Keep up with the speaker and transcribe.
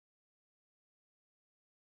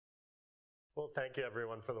Well, thank you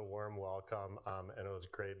everyone for the warm welcome, and it was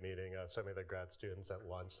great meeting so many of the grad students at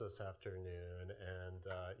lunch this afternoon. And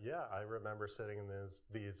yeah, I remember sitting in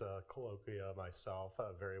these colloquia myself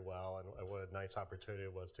very well, and what a nice opportunity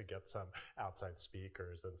it was to get some outside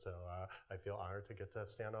speakers. And so I feel honored to get to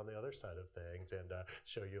stand on the other side of things and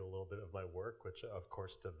show you a little bit of my work, which of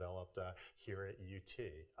course developed here at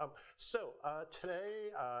UT. So today,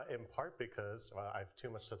 in part because I have too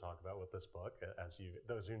much to talk about with this book, as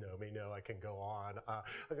those who know me know, I can go on. I'm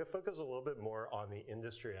going to focus a little bit more on the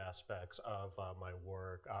industry aspects of my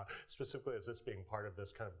work, specifically as this being part of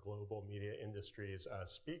this kind of global media industries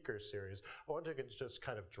speaker series. I want to just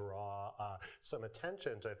kind of draw some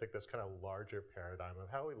attention to, I think, this kind of larger paradigm of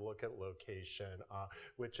how we look at location,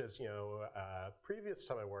 which is, previous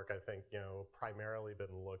to my work, I think, primarily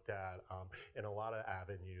been looked at in a lot of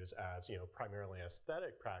avenues as, primarily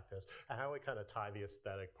aesthetic practice, and how we kind of tie the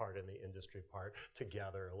aesthetic part and the industry part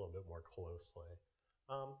together a little bit more closely.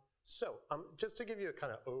 Just to give you a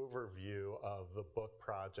kind of overview of the book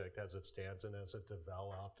project as it stands and as it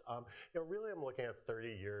developed, really I'm looking at 30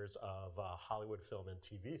 years of Hollywood film and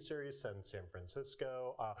TV series set in San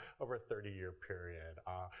Francisco over a 30-year period.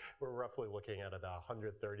 We're roughly looking at about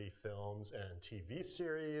 130 films and TV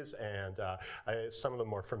series, and some of the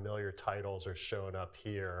more familiar titles are shown up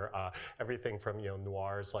here. Everything from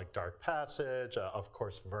noirs like Dark Passage, of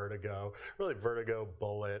course Vertigo, really Vertigo,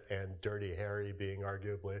 Bullitt, and Dirty Harry being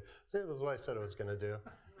arguably. See, this is what I said I was going to do.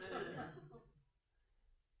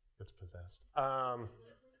 It's possessed.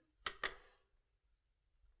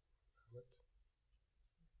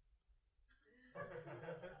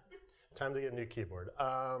 Time to get a new keyboard.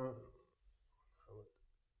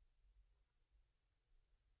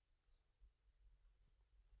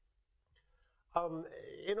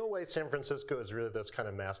 In a way, San Francisco is really this kind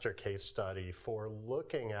of master case study for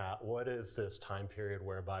looking at what is this time period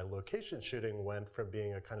whereby location shooting went from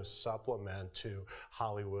being a kind of supplement to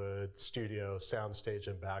Hollywood studio, soundstage,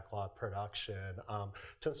 and backlot production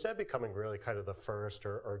to instead becoming really kind of the first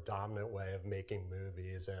or dominant way of making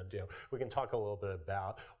movies. And we can talk a little bit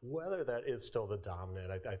about whether that is still the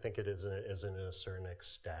dominant. I think it isn't to a certain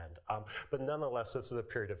extent. But nonetheless, this is a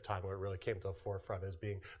period of time where it really came to the forefront as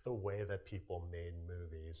being the way that people made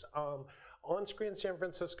movies. On-screen San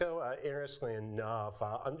Francisco, interestingly enough,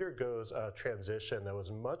 undergoes a transition that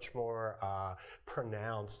was much more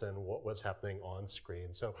pronounced than what was happening on screen.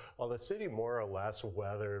 So while the city more or less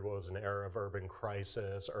weathered what was an era of urban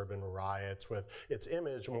crisis, urban riots, with its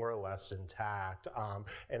image more or less intact.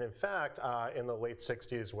 And in fact, in the late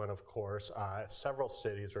 60s, when of course several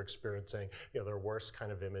cities were experiencing their worst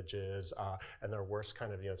kind of images and their worst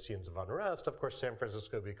kind of scenes of unrest, of course San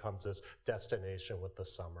Francisco becomes this destination with the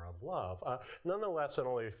summer of love. Nonetheless, in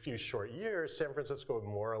only a few short years, San Francisco would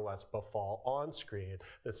more or less befall on screen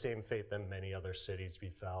the same fate that many other cities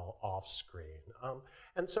befell off screen.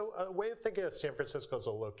 And so a way of thinking of San Francisco as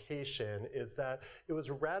a location is that it was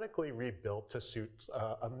radically rebuilt to suit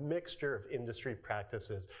a mixture of industry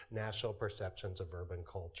practices, national perceptions of urban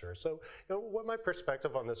culture. So what my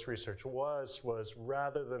perspective on this research was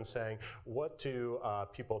rather than saying, what do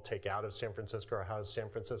people take out of San Francisco or how does San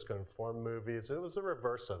Francisco inform movies, it was the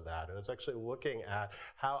reverse of that. It was actually looking at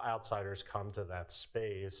how outsiders come to that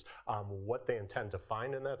space, what they intend to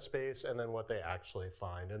find in that space, and then what they actually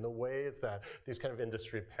find, and the ways that these kind of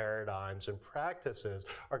industry paradigms and practices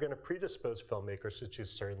are going to predispose filmmakers to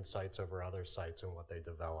choose certain sites over other sites and what they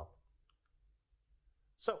develop.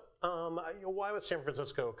 So why was San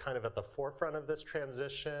Francisco kind of at the forefront of this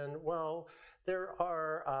transition? Well, there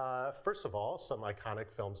are, first of all, some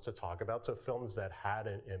iconic films to talk about, so films that had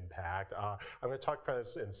an impact. I'm going to talk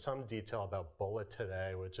in some detail about Bullitt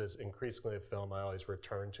today, which is increasingly a film I always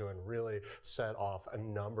return to and really set off a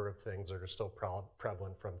number of things that are still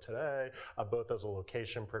prevalent from today, both as a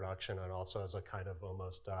location production and also as a kind of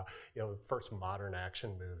almost, first modern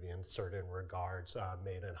action movie in certain regards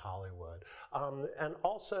made in Hollywood. And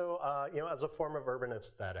also, as a form of urban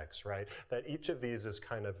aesthetics, right? That each of these is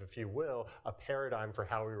kind of, if you will, a paradigm for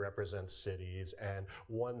how we represent cities and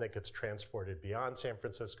one that gets transported beyond San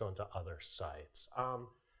Francisco into other sites.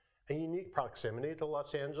 A unique proximity to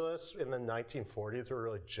Los Angeles. In the 1940s, we're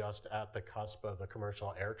really just at the cusp of the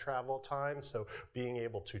commercial air travel time, so being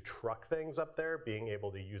able to truck things up there, being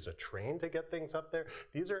able to use a train to get things up there,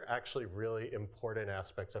 these are actually really important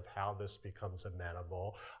aspects of how this becomes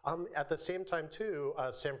amenable. At the same time, too,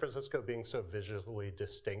 San Francisco being so visually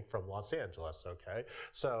distinct from Los Angeles, okay?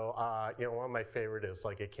 So, one of my favorite is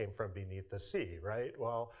like it came from beneath the sea, right?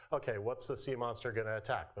 Well, okay, what's the sea monster gonna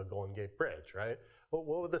attack? The Golden Gate Bridge, right? Well,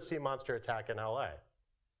 what would the sea monster attack in LA?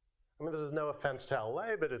 I mean, this is no offense to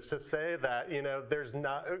LA, but it's to say that, you know, there's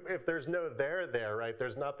not, if there's no there, right,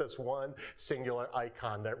 there's not this one singular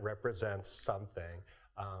icon that represents something.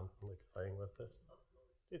 I'm like playing with this.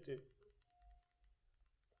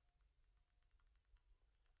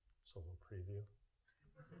 Just a little preview.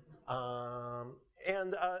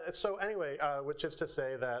 So anyway, which is to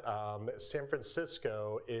say that San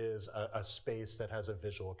Francisco is a space that has a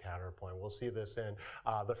visual counterpoint. We'll see this in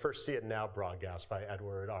the first See It Now broadcast by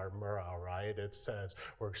Edward R. Murrow, right? It says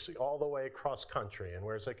we're all the way across country, and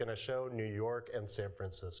where's it going to show? New York and San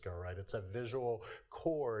Francisco, right? It's a visual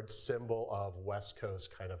chord symbol of West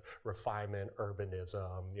Coast kind of refinement,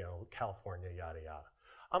 urbanism, you know, California, yada, yada.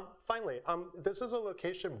 Finally, this is a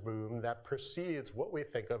location boom that precedes what we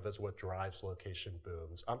think of as what drives location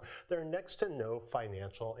booms. There are next to no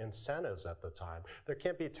financial incentives at the time. There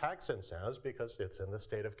can't be tax incentives because it's in the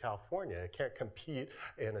state of California. It can't compete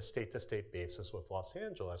in a state-to-state basis with Los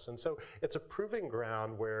Angeles. And so it's a proving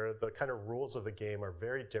ground where the kind of rules of the game are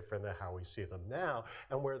very different than how we see them now,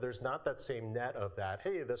 and where there's not that same net of that,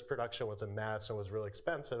 hey, this production was a mess and was really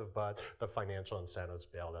expensive, but the financial incentives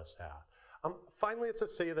bailed us out. Finally, it's a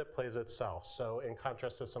city that plays itself. So in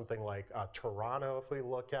contrast to something like Toronto, if we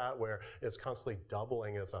look at, where it's constantly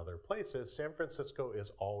doubling as other places, San Francisco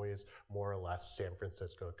is always more or less San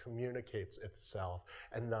Francisco. It communicates itself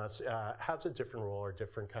and thus has a different role or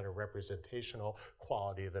different kind of representational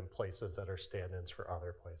quality than places that are stand-ins for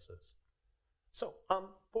other places. So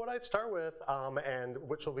what I'd start with, and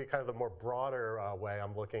which will be kind of the more broader way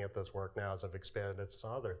I'm looking at this work now as I've expanded it to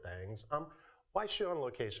other things, why shoot on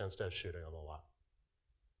location instead of shooting on the lot?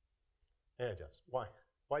 Yeah, Jess, why?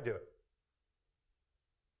 Why do it?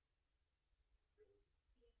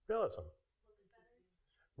 Realism.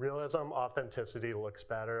 Realism, authenticity, looks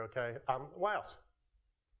better, okay? Why else?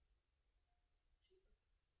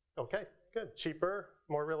 Okay, good. Cheaper,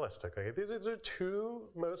 more realistic. Okay? These are two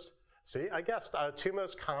most, see, I guessed, two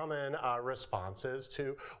most common responses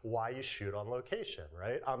to why you shoot on location,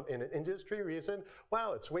 right? In an industry reason,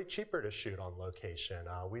 wow, it's way cheaper to shoot on location.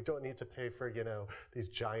 We don't need to pay for, you know, these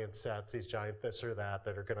giant sets, these giant this or that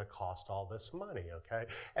are gonna cost all this money, okay?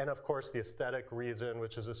 And of course, the aesthetic reason,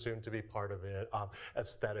 which is assumed to be part of it,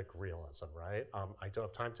 aesthetic realism, right? I don't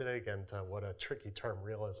have time today, again, to what a tricky term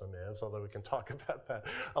realism is, although we can talk about that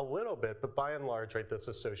a little bit, but by and large, right, this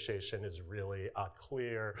association is really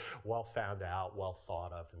clear, well found out, well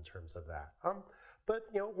thought of in terms of that. But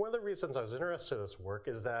you know, one of the reasons I was interested in this work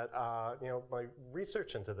is that you know, my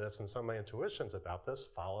research into this and some of my intuitions about this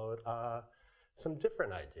followed some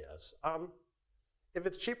different ideas. If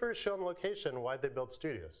it's cheaper to show on location, why'd they build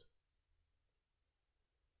studios?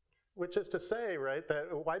 Which is to say, right, that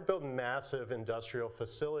why build massive industrial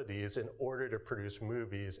facilities in order to produce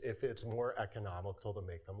movies if it's more economical to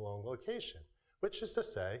make them on location? Which is to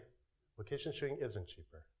say, location shooting isn't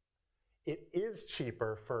cheaper. It is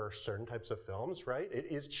cheaper for certain types of films, right? It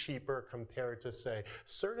is cheaper compared to, say,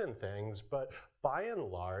 certain things, but by and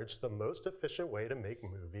large, the most efficient way to make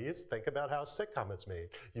movies, think about how a sitcom is made.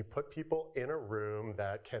 You put people in a room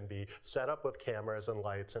that can be set up with cameras and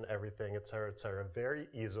lights and everything, et cetera, very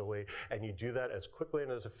easily, and you do that as quickly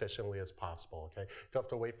and as efficiently as possible, okay? You don't have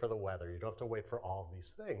to wait for the weather. You don't have to wait for all of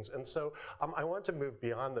these things. And so I want to move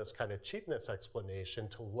beyond this kind of cheapness explanation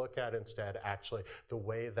to look at instead actually the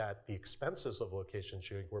way that the expenses of location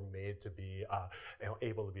shooting were made to be you know,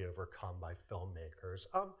 able to be overcome by filmmakers.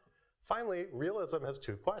 Finally, realism has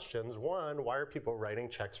two questions. One, why are people writing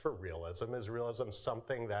checks for realism? Is realism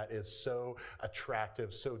something that is so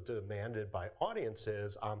attractive, so demanded by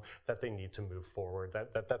audiences that they need to move forward?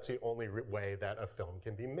 That's the only way that a film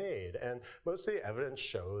can be made. And most of the evidence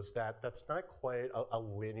shows that that's not quite a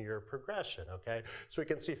linear progression, okay? So we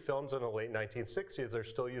can see films in the late 1960s, they're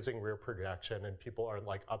still using rear projection, and people are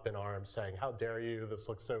like up in arms saying, how dare you, this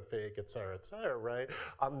looks so fake, et cetera, right?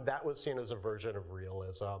 That was seen as a version of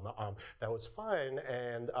realism. That was fine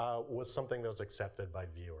and was something that was accepted by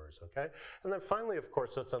viewers, okay? And then finally, of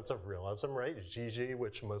course, a sense of realism, right? Gigi,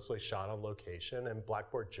 which mostly shot on location, and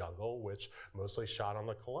Blackboard Jungle, which mostly shot on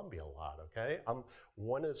the Columbia lot, okay?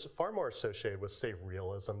 One is far more associated with, say,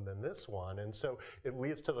 realism than this one, and so it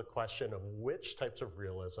leads to the question of which types of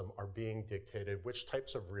realism are being dictated, which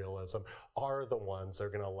types of realism are the ones that are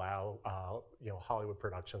gonna allow you know, Hollywood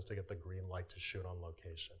productions to get the green light to shoot on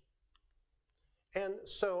location. And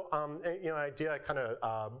so, you know, idea I kind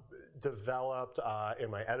of developed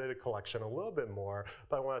in my edited collection a little bit more,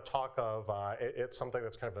 but I want to talk of, it's something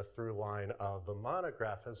that's kind of a through line of the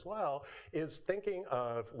monograph as well, is thinking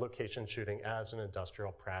of location shooting as an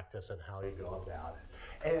industrial practice and how you go about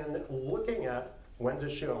it. And looking at when to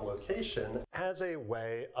shoot on location as a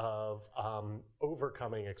way of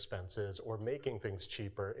overcoming expenses or making things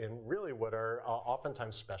cheaper in really what are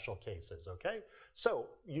oftentimes special cases, okay? So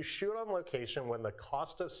you shoot on location when the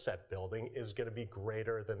cost of set building is going to be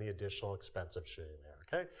greater than the additional expense of shooting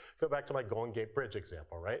there, okay? Go back to my Golden Gate Bridge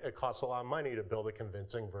example, right? It costs a lot of money to build a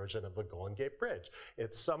convincing version of the Golden Gate Bridge.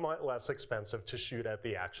 It's somewhat less expensive to shoot at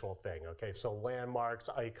the actual thing, okay? So landmarks,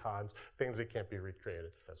 icons, things that can't be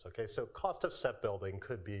recreated. Okay, so cost of set building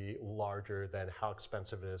could be larger than how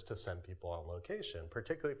expensive it is to send people on location,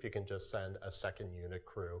 particularly if you can just send a second unit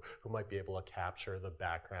crew who might be able to capture the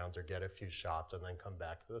backgrounds or get a few shots and then come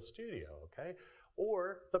back to the studio, okay?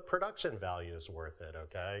 Or the production value is worth it,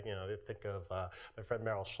 okay? You know, think of my friend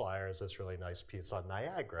Meryl Schleyer has this really nice piece on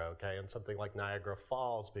Niagara, okay? And something like Niagara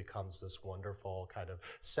Falls becomes this wonderful kind of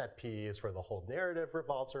set piece where the whole narrative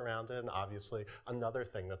revolves around it, and obviously another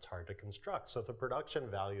thing that's hard to construct. So the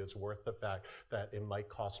production value is worth the fact that it might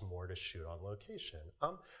cost more to shoot on location.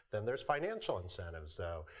 Then there's financial incentives,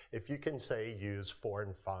 though. If you can, say, use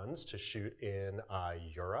foreign funds to shoot in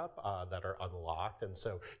Europe that are unlocked, and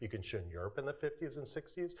so you can shoot in Europe in the 50s and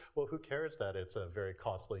 60s, well, who cares that it's a very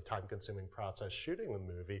costly, time-consuming process shooting the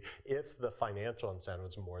movie if the financial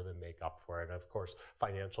incentives more than make up for it. And of course,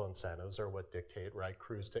 financial incentives are what dictate, right,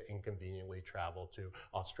 crews to inconveniently travel to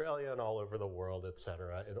Australia and all over the world, et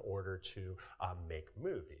cetera, in order to make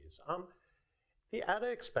movies. The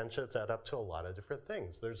added expenses add up to a lot of different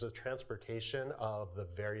things. There's the transportation of the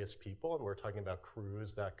various people, and we're talking about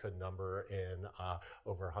crews that could number in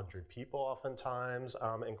over 100 people oftentimes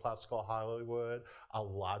in classical Hollywood,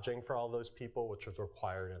 lodging for all those people, which was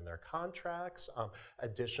required in their contracts,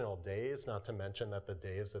 additional days, not to mention that the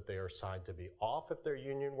days that they are assigned to be off, if they're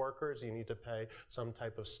union workers, you need to pay some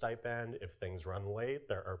type of stipend. If things run late,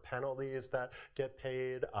 there are penalties that get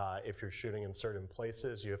paid. If you're shooting in certain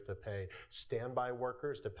places, you have to pay standby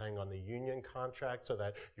workers depending on the union contract, so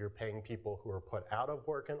that you're paying people who are put out of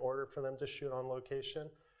work in order for them to shoot on location.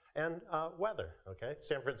 And weather, okay?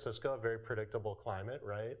 San Francisco, a very predictable climate,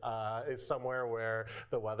 right? Is somewhere where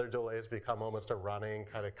the weather delays become almost a running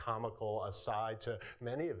kind of comical aside to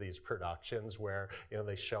many of these productions where, you know,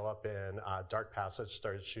 they show up in Dark Passage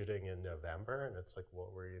started shooting in November, and it's like,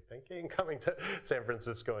 what were you thinking coming to San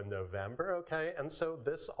Francisco in November, okay? And so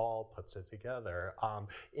this all puts it together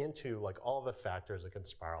into like all the factors that can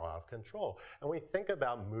spiral out of control. And when we think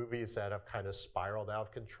about movies that have kind of spiraled out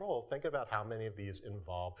of control, think about how many of these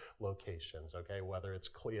involve locations, okay? Whether it's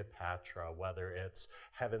Cleopatra, whether it's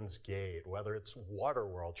Heaven's Gate, whether it's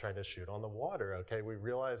Waterworld trying to shoot on the water, okay? We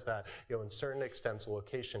realize that, you know, in certain extents,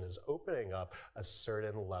 location is opening up a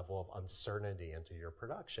certain level of uncertainty into your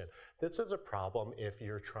production. This is a problem if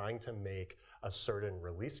you're trying to make a certain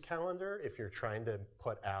release calendar, if you're trying to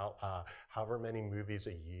put out however many movies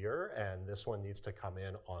a year, and this one needs to come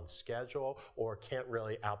in on schedule or can't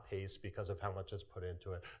really outpace because of how much is put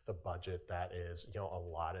into it, the budget that is, you know,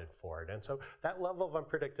 allotted for it. And so that level of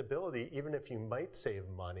unpredictability, even if you might save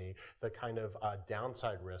money, the kind of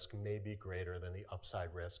downside risk may be greater than the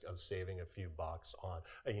upside risk of saving a few bucks on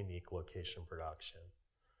a unique location production.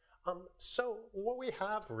 So what we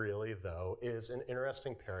have really, though, is an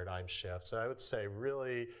interesting paradigm shift. So I would say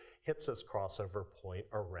really hits this crossover point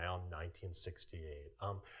around 1968.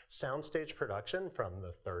 Soundstage production from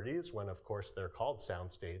the 30s, when of course they're called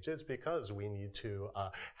sound stages because we need to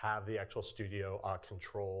have the actual studio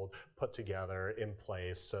controlled, put together, in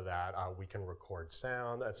place so that we can record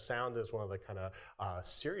sound. Sound is one of the kind of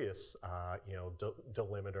serious you know,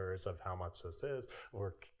 delimiters of how much this is.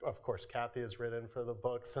 Of course, Kathy has written for the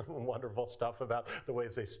book some wonderful stuff about the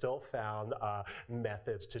ways they still found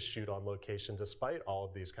methods to shoot on location despite all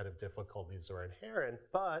of these kind of difficulties that are inherent.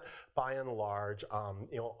 But by and large,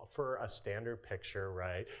 you know, for a standard picture,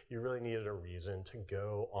 right, you really needed a reason to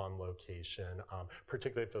go on location,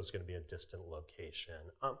 particularly if it was going to be a distant location.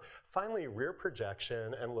 Finally, rear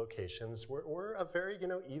projection and locations were a very, you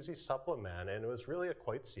know, easy supplement, and it was really a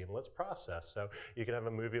quite seamless process. So you can have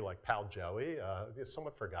a movie like Pal Joey, it's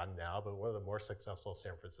somewhat forgotten now, but one of the more successful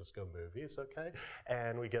San Francisco movies, okay?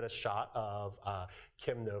 And we get a shot of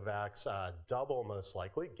Kim Novak's double, most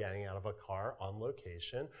likely, getting out of a car on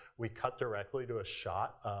location. We cut directly to a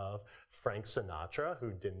shot of Frank Sinatra, who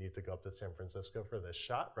didn't need to go up to San Francisco for this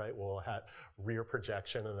shot, right? We'll have rear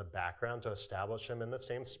projection in the background to establish him in the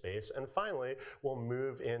same space. And finally, we'll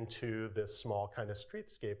move into this small kind of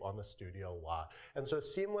streetscape on the studio lot. And so a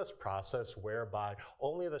seamless process whereby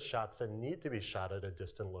only the shots that need to be shot at a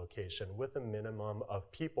distant location with a minimum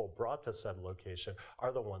of people brought to said location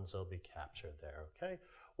are the ones that'll be captured there, okay?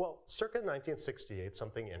 Well, circa 1968,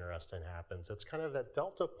 something interesting happens. It's kind of that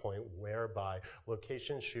delta point whereby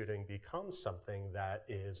location shooting becomes something that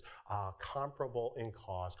is comparable in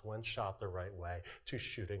cost when shot the right way to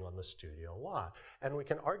shooting on the studio lot. And we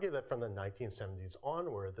can argue that from the 1970s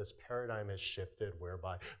onward, this paradigm has shifted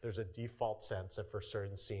whereby there's a default sense that for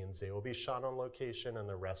certain scenes, they will be shot on location and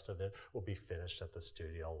the rest of it will be finished at the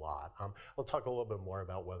studio lot. I'll talk a little bit more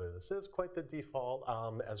about whether this is quite the default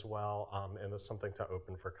as well, and it's something to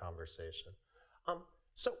open for conversation.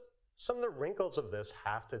 So some of the wrinkles of this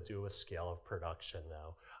have to do with scale of production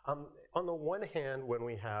though. On the one hand, when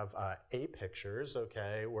we have A pictures,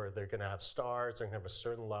 okay, where they're gonna have stars, they're gonna have a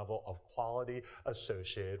certain level of quality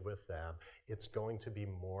associated with them, it's going to be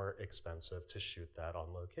more expensive to shoot that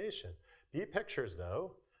on location. B pictures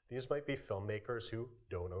though, these might be filmmakers who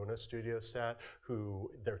don't own a studio set,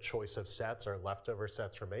 who their choice of sets are leftover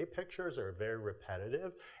sets from A pictures or very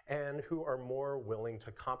repetitive, and who are more willing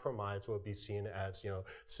to compromise what would be seen as,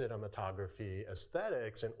 cinematography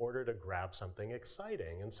aesthetics in order to grab something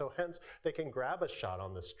exciting. And so hence, they can grab a shot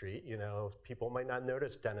on the street. People might not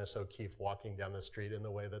notice Dennis O'Keefe walking down the street in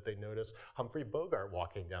the way that they notice Humphrey Bogart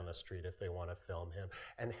walking down the street if they want to film him.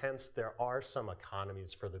 And hence, there are some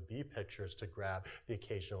economies for the B pictures to grab the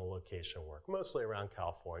occasional location work, mostly around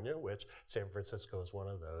California, which San Francisco is one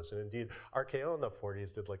of those. And indeed, RKO in the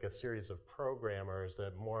 40s did like a series of programmers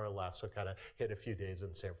that more or less would kind of hit a few days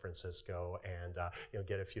in San Francisco and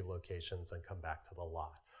get a few locations and come back to the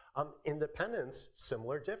lot. Independents,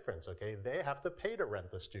 similar difference, okay? They have to pay to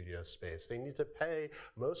rent the studio space. They need to pay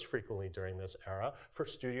most frequently during this era for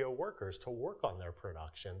studio workers to work on their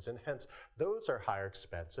productions. And hence, those are higher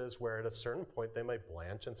expenses where at a certain point they might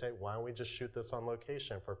blanch and say, why don't we just shoot this on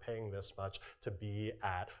location for paying this much to be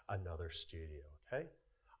at another studio, okay?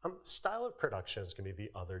 Style of productions can be the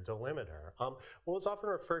other delimiter. What was often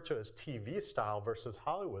referred to as TV style versus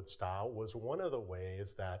Hollywood style was one of the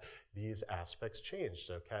ways that these aspects changed,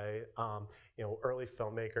 okay? Early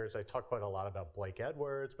filmmakers, I talk quite a lot about Blake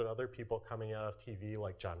Edwards, but other people coming out of TV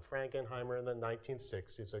like John Frankenheimer in the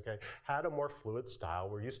 1960s, okay, had a more fluid style.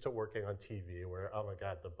 We're used to working on TV where, oh my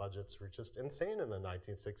God, the budgets were just insane in the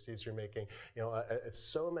 1960s. You're making,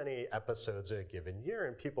 so many episodes in a given year,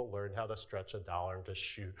 and people learned how to stretch a dollar and to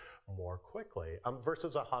shoot more quickly,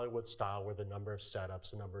 versus a Hollywood style where the number of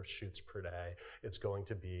setups, the number of shoots per day, it's going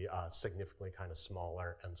to be significantly kind of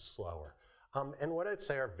smaller and slower. And what I'd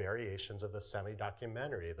say are variations of the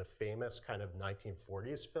semi-documentary, the famous kind of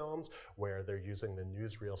 1940s films where they're using the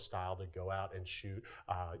newsreel style to go out and shoot,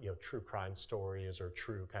 true crime stories or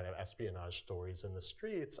true kind of espionage stories in the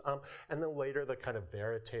streets. And then later the kind of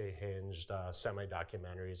verite-hinged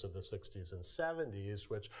semi-documentaries of the 60s and 70s,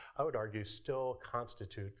 which I would argue still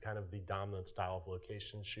constitute kind of the dominant style of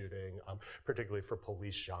location shooting, particularly for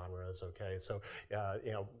police genres, okay? So,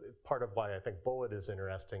 part of why I think Bullitt is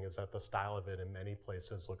interesting is that the style of it in many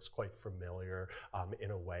places looks quite familiar in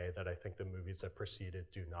a way that I think the movies that preceded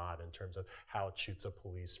do not, in terms of how it shoots a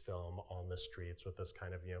police film on the streets with this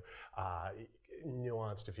kind of,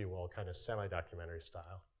 nuanced, if you will, kind of semi-documentary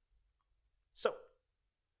style. So,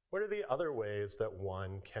 what are the other ways that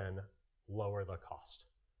one can lower the cost?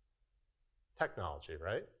 Technology,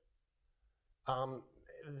 right?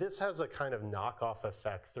 This has a kind of knockoff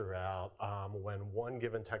effect throughout when one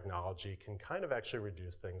given technology can kind of actually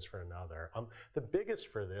reduce things for another. The biggest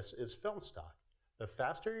for this is film stock. The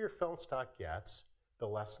faster your film stock gets, the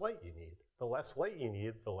less light you need. The less light you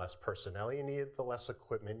need, the less personnel you need, the less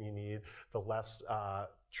equipment you need, the less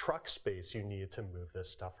truck space you need to move this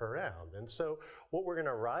stuff around. And so what we're going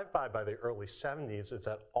to arrive by the early 70s is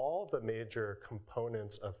that all the major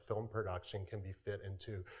components of film production can be fit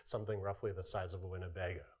into something roughly the size of a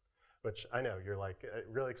Winnebago. Which I know, you're like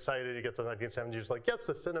really excited, you get to the 1970s, you're like, yes,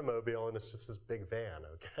 the Cinemobile, and it's just this big van,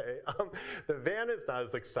 okay? The van is not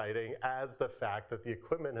as exciting as the fact that the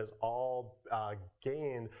equipment has all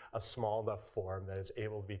gained a small enough form that is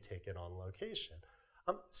able to be taken on location.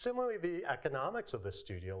 Similarly, the economics of the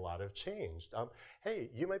studio lot have changed. Hey,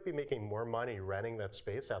 you might be making more money renting that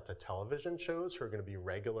space out to television shows who are going to be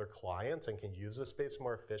regular clients and can use the space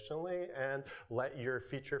more efficiently, and let your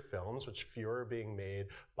feature films, which fewer are being made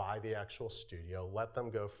by the actual studio, let them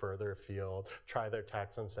go further afield, try their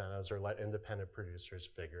tax incentives, or let independent producers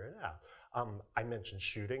figure it out. I mentioned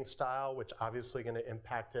shooting style, which obviously going to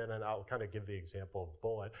impact it, and I'll kind of give the example of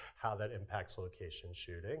Bullitt, how that impacts location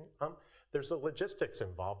shooting. There's the logistics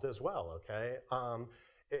involved as well, okay?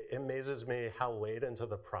 it amazes me how late into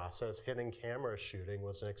the process hidden camera shooting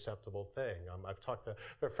was an acceptable thing. I've talked to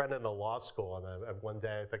a friend in the law school, and one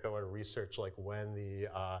day I think I want to research like when the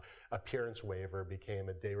appearance waiver became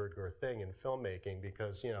a de rigueur thing in filmmaking,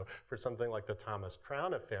 because for something like the Thomas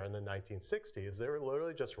Crown affair in the 1960s, they were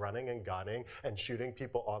literally just running and gunning and shooting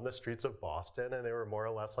people on the streets of Boston, and they were more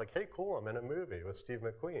or less like, hey, cool, I'm in a movie with Steve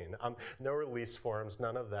McQueen. No release forms,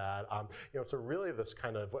 none of that. So really this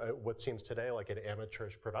kind of what seems today like an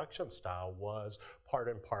amateurish production style was part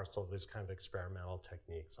and parcel of these kind of experimental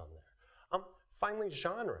techniques on there. Finally,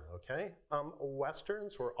 genre, okay?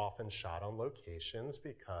 Westerns were often shot on locations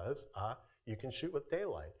because you can shoot with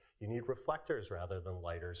daylight. You need reflectors rather than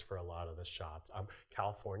lighters for a lot of the shots.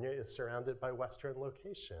 California is surrounded by Western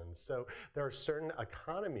locations, so there are certain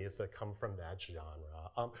economies that come from that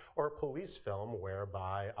genre. Or a police film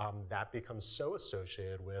whereby that becomes so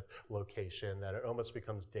associated with location that it almost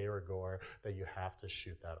becomes de rigueur that you have to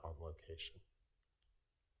shoot that on location.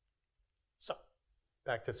 So,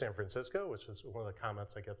 back to San Francisco, which is one of the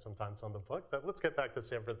comments I get sometimes on the book. So let's get back to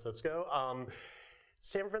San Francisco.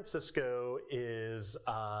 San Francisco is,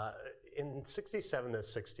 in 67 to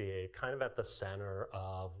 68, kind of at the center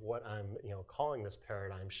of what I'm calling this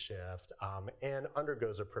paradigm shift, and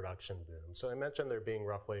undergoes a production boom. So I mentioned there being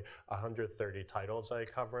roughly 130 titles I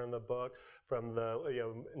cover in the book. From the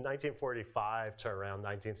 1945 to around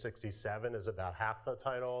 1967 is about half the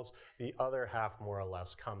titles. The other half more or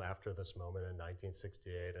less come after this moment in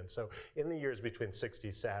 1968. And so in the years between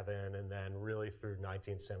 67 and then really through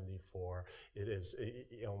 1974, it is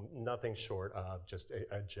nothing short of just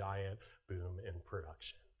a giant boom in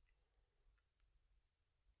production.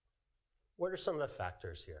 What are some of the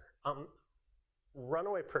factors here?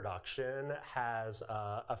 Runaway production has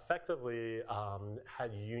effectively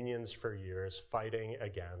had unions for years fighting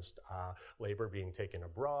against labor being taken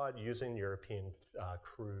abroad, using European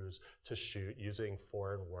crews to shoot, using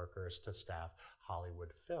foreign workers to staff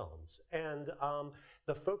Hollywood films. And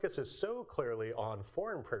the focus is so clearly on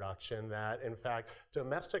foreign production that, in fact,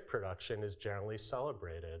 domestic production is generally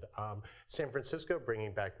celebrated. San Francisco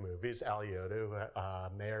bringing back movies. Al Yoder,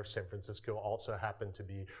 mayor of San Francisco, also happened to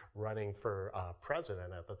be running for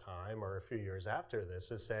president at the time, or a few years after this,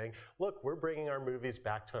 is saying, look, we're bringing our movies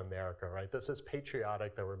back to America, right? This is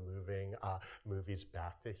patriotic that we're moving movies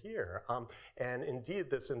back to here. And indeed,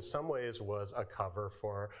 this in some ways was a cover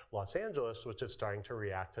for Los Angeles, which is starting to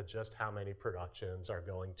react to just how many productions are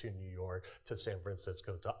going to New York, to San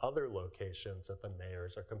Francisco, to other locations that the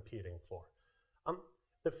mayors are competing for.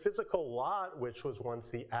 The physical lot, which was once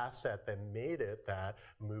the asset that made it that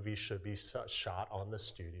movies should be shot on the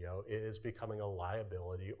studio, is becoming a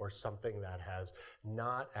liability or something that has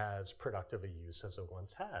not as productive a use as it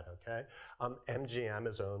once had, okay? MGM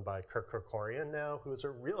is owned by Kirk Kerkorian now, who's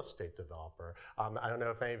a real estate developer. I don't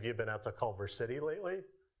know if any of you have been out to Culver City lately.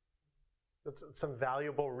 It's some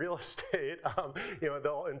valuable real estate.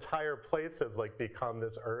 The entire place has become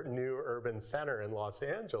this new urban center in Los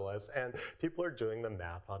Angeles, and people are doing the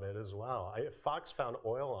math on it as well. Fox found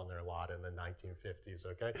oil on their lot in the 1950s,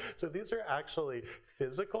 okay? So these are actually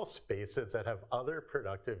physical spaces that have other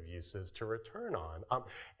productive uses to return on.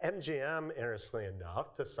 MGM, interestingly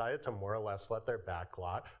enough, decided to more or less let their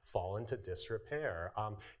backlot fall into disrepair.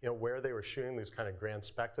 Where they were shooting these kind of grand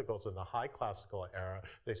spectacles in the high classical era,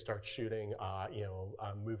 they start shooting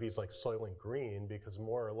movies like Soylent Green, because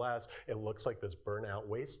more or less it looks like this burnout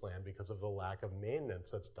wasteland because of the lack of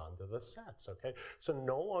maintenance that's done to the sets, okay? So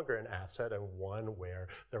no longer an asset, and one where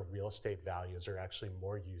the real estate values are actually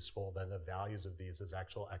more useful than the values of these as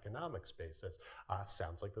actual economic spaces.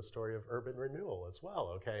 Sounds like the story of urban renewal as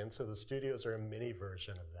well, okay? And so the studios are a mini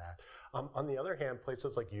version of that. On the other hand,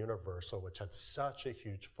 places like Universal, which had such a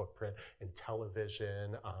huge footprint in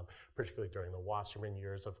television, particularly during the Wasserman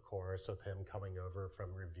years, of course, of him coming over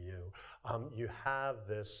from review, you have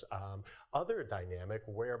this other dynamic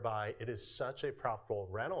whereby it is such a profitable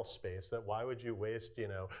rental space that why would you waste,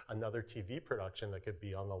 another TV production that could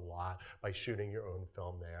be on the lot by shooting your own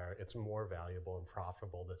film there? It's more valuable and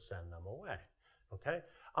profitable to send them away. Okay?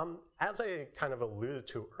 As I kind of alluded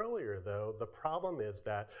to earlier, though, the problem is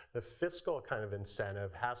that the fiscal kind of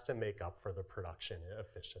incentive has to make up for the production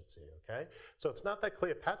efficiency, okay? So it's not that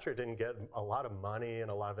Cleopatra didn't get a lot of money and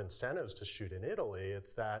a lot of incentives to shoot in Italy,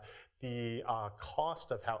 it's that the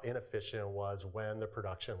cost of how inefficient it was when the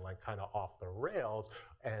production went kind of off the rails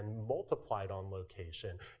and multiplied on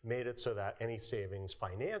location made it so that any savings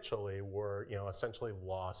financially were essentially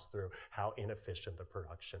lost through how inefficient the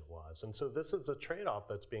production was. And so this is a trade-off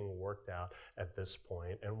that's being worked out at this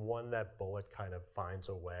point, and one that Bullitt kind of finds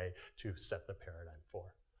a way to set the paradigm for.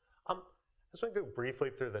 Just want to go briefly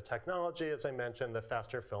through the technology. As I mentioned, the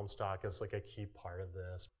faster film stock is like a key part of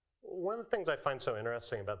this. One of the things I find so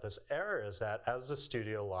interesting about this era is that as the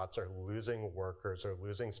studio lots are losing workers or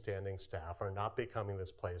losing standing staff, are not becoming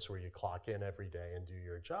this place where you clock in every day and do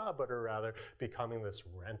your job, but are rather becoming this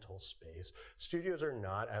rental space. Studios are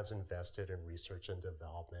not as invested in research and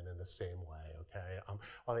development in the same way, okay?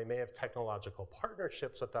 While they may have technological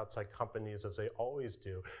partnerships with outside companies, as they always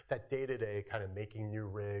do, that day-to-day kind of making new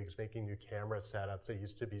rigs, making new camera setups that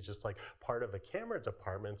used to be just like part of a camera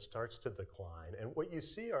department starts to decline. And what you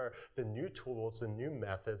see are the new tools, the new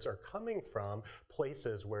methods are coming from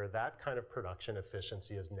places where that kind of production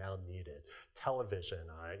efficiency is now needed. Television,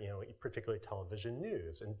 particularly television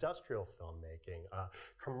news, industrial filmmaking,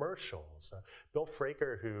 commercials. Bill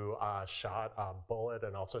Fraker, who shot Bullitt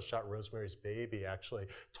and also shot Rosemary's Baby, actually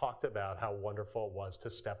talked about how wonderful it was to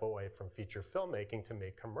step away from feature filmmaking to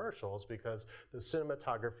make commercials, because the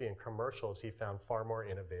cinematography in commercials he found far more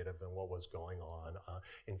innovative than what was going on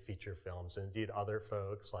in feature films. And indeed, other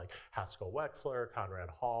folks like Haskell Wexler, Conrad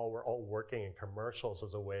Hall were all working in commercials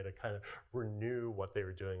as a way to kind of renew what they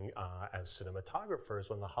were doing as cinematographers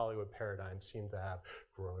when the Hollywood paradigm seemed to have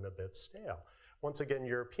grown a bit stale. Once again,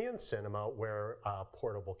 European cinema, where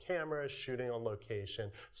portable cameras, shooting on location,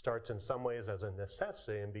 starts in some ways as a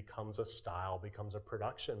necessity and becomes a style, becomes a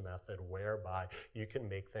production method whereby you can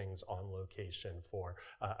make things on location for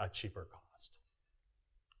a cheaper cost.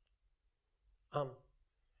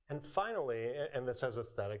 And finally, and this has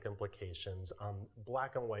aesthetic implications,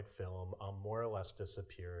 black and white film more or less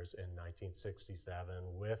disappears in 1967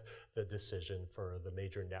 with the decision for the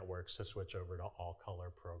major networks to switch over to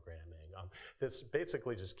all-color programming. This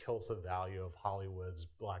basically just kills the value of Hollywood's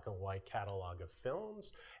black and white catalog of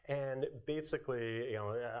films, and basically,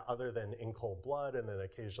 other than In Cold Blood and then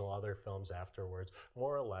occasional other films afterwards,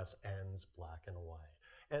 more or less ends black and white.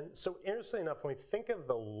 And so interestingly enough, when we think of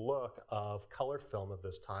the look of color film of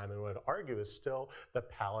this time, and what I would argue is still the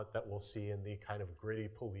palette that we'll see in the kind of gritty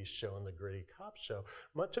police show and the gritty cop show,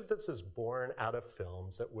 much of this is born out of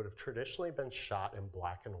films that would have traditionally been shot in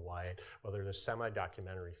black and white, whether they're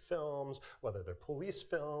semi-documentary films, whether they're police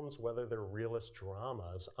films, whether they're realist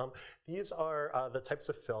dramas. These are the types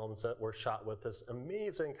of films that were shot with this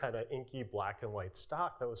amazing kind of inky black and white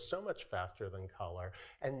stock that was so much faster than color,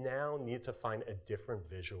 and now need to find a different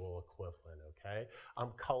visual equivalent, okay?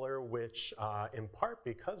 Color, which in part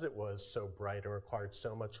because it was so bright and required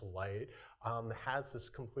so much light, has this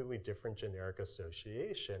completely different generic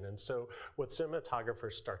association. And so what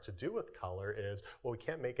cinematographers start to do with color is, well, we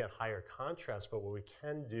can't make it higher contrast, but what we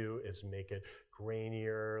can do is make it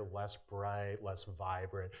grainier, less bright, less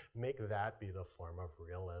vibrant, make that be the form of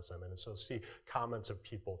realism. And so see comments of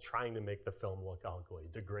people trying to make the film look ugly,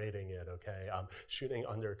 degrading it, okay, shooting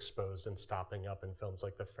underexposed and stopping up in films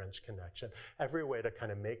like The French Connection, every way to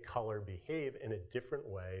kind of make color behave in a different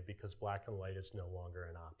way because black and white is no longer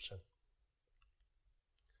an option.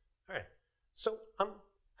 All right, so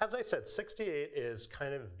as I said, 68 is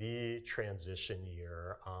kind of the transition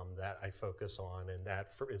year that I focus on, and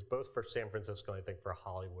that is both for San Francisco and I think for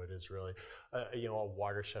Hollywood is really a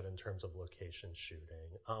watershed in terms of location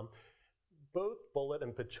shooting. Both Bullitt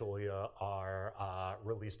and Petulia are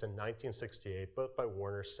released in 1968, both by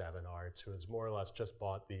Warner 7 Arts, who has more or less just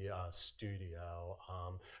bought the studio,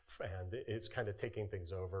 and it's kind of taking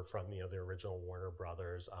things over from the original Warner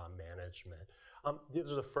Brothers management.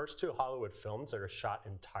 These are the first two Hollywood films that are shot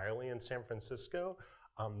entirely in San Francisco.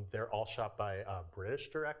 They're all shot by British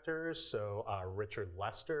directors, so Richard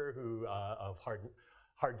Lester, who of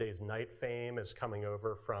Hard Day's Night fame, is coming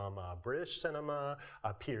over from British cinema.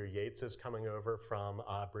 Peter Yates is coming over from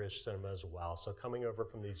British cinema as well. So coming over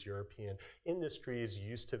from these European industries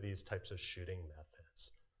used to these types of shooting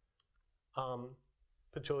methods.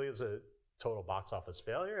 Petulia is a total box office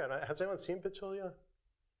failure. And has anyone seen Petulia?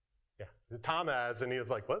 Yeah, Tom has, and he was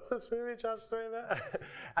like, what's this movie just doing that?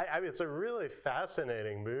 I mean, it's a really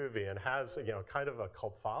fascinating movie and has, kind of a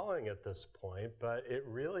cult following at this point, but it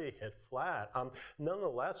really hit flat.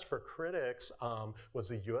 Nonetheless, for critics, was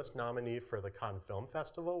the US nominee for the Cannes Film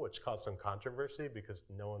Festival, which caused some controversy because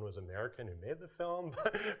no one was American who made the film,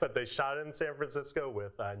 but they shot it in San Francisco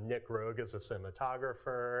with Nick Rogue as a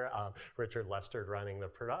cinematographer, Richard Lester running the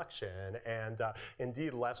production, and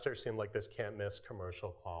indeed, Lester seemed like this can't-miss commercial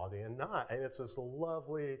quality, and not. And it's this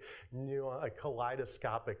lovely, new,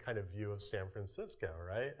 kaleidoscopic kind of view of San Francisco,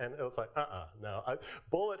 right? And it was like, no.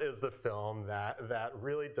 Bullitt is the film that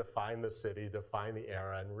really defined the city, defined the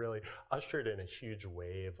era, and really ushered in a huge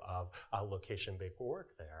wave of location-based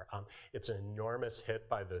work there. It's an enormous hit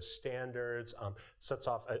by those standards, sets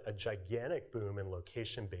off a gigantic boom in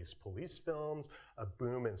location-based police films, a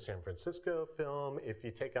boom in San Francisco film. If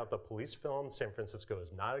you take out the police film, San Francisco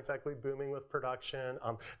is not exactly booming with production.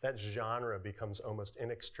 That genre becomes almost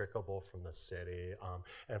inextricable from the city,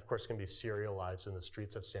 and of course can be serialized in the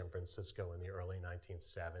streets of San Francisco in the early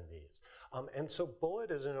 1970s. And so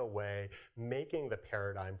Bullitt is in a way making the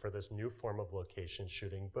paradigm for this new form of location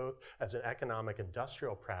shooting, both as an economic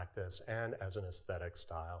industrial practice and as an aesthetic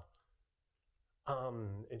style.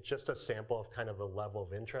 It's just a sample of kind of the level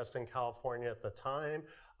of interest in California at the time.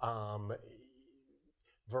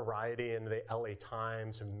 Variety in the LA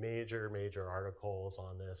Times have major articles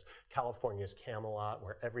on this. California's Camelot,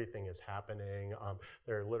 where everything is happening.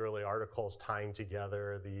 There are literally articles tying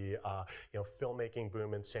together the filmmaking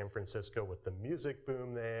boom in San Francisco with the music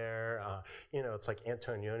boom there. It's like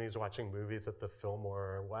Antonioni's watching movies at the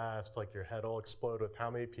Fillmore West, like your head will explode with how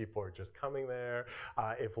many people are just coming there.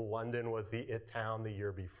 If London was the it town the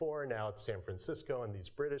year before, now it's San Francisco and these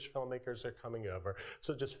British filmmakers are coming over.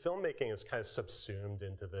 So just filmmaking is kind of subsumed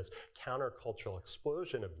into this countercultural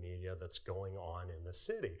explosion of media that's going on in the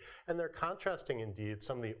city. And they're contrasting indeed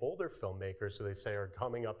some of the older filmmakers who they say are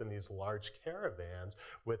coming up in these large caravans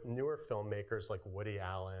with newer filmmakers like Woody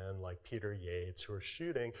Allen, like Peter Yates, who are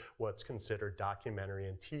shooting what's considered documentary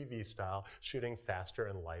and TV style, shooting faster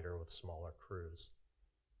and lighter with smaller crews.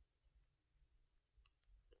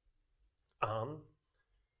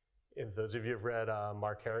 If those of you who've read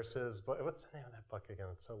Mark Harris's book, what's the name of that book again?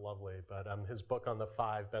 It's so lovely, but his book on the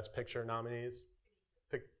 5 Best Picture nominees.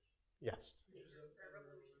 Yes.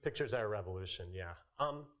 Pictures at a Revolution, yeah.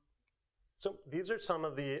 So these are some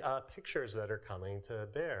of the pictures that are coming to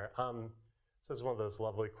bear. This is one of those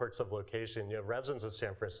lovely quirks of location. Residents of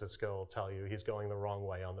San Francisco will tell you he's going the wrong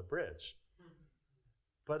way on the bridge.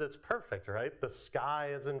 But it's perfect, right? The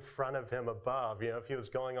sky is in front of him above. If he was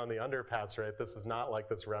going on the underpass, right, this is not like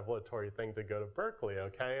this revelatory thing to go to Berkeley,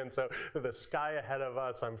 okay? And so the sky ahead of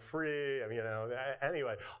us, I'm free,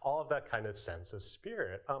 anyway, all of that kind of sense of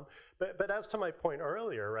spirit. But as to my point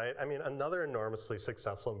earlier, right, another enormously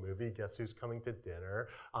successful movie, Guess Who's Coming to Dinner,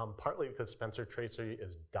 partly because Spencer Tracy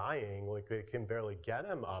is dying, like they can barely get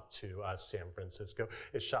him up to San Francisco.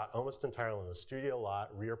 It's shot almost entirely in the studio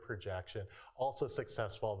lot, rear projection, also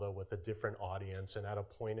successful though with a different audience and at a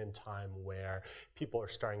point in time where people are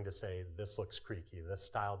starting to say, this looks creaky, this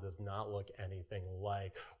style does not look anything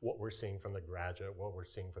like what we're seeing from The Graduate, what we're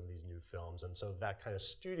seeing from these new films. And so that kind of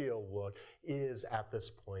studio look is at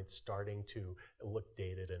this point starting to look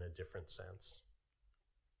dated in a different sense.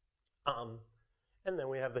 And then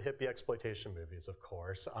we have the hippie exploitation movies, of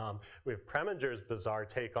course. We have Preminger's bizarre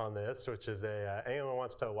take on this, which is anyone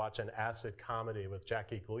wants to watch an acid comedy with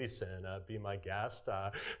Jackie Gleason, be my guest.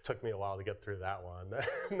 Took me a while to get through that one.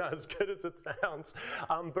 Not as good as it sounds.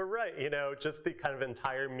 But right, just the kind of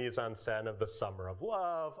entire mise-en-scène of the Summer of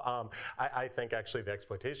Love. I think actually the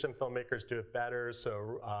exploitation filmmakers do it better.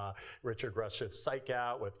 So Richard Rush's Psych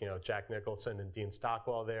Out with Jack Nicholson and Dean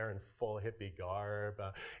Stockwell there in full hippie garb.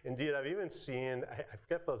 Indeed, I've even seen, I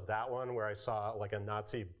forget if it was that one where I saw like a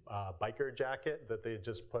Nazi biker jacket that they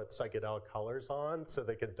just put psychedelic colors on so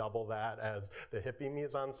they could double that as the hippie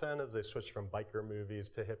mise-en-scène as they switched from biker movies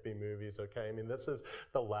to hippie movies, okay? This is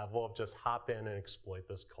the level of just hop in and exploit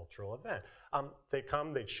this cultural event. They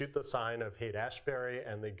come, they shoot the sign of Haight-Ashbury,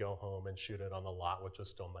 and they go home and shoot it on the lot, which was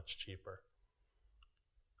still much cheaper.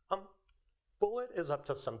 Bullitt is up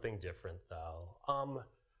to something different though.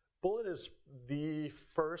 Bullitt is the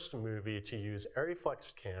first movie to use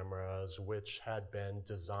Arriflex cameras, which had been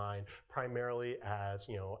designed primarily as,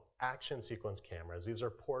 action sequence cameras. These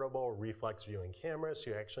are portable reflex viewing cameras,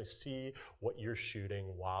 so you actually see what you're shooting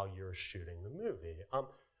while you're shooting the movie.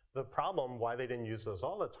 The problem, why they didn't use those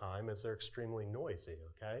all the time, is they're extremely noisy,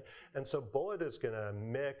 okay? And so Bullitt is gonna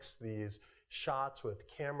mix these shots with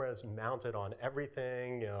cameras mounted on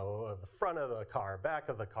everything, the front of the car, back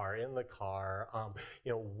of the car, in the car,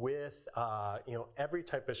 with, every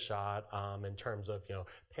type of shot in terms of,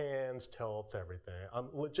 pans, tilts, everything.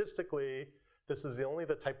 Logistically, this is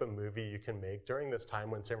the type of movie you can make during this time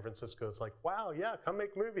when San Francisco is like, wow, yeah, come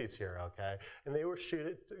make movies here, okay? And they were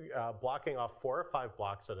blocking off 4 or 5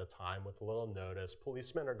 blocks at a time with a little notice.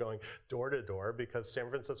 Policemen are going door to door because San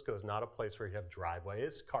Francisco is not a place where you have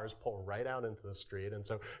driveways. Cars pull right out into the street, and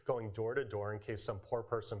so going door to door in case some poor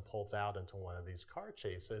person pulls out into one of these car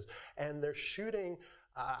chases. And they're shooting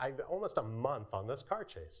almost a month on this car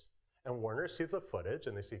chase. And Warner sees the footage,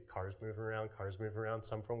 and they see cars moving around,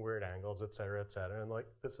 some from weird angles, et cetera, and like,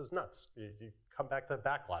 this is nuts. You come back to the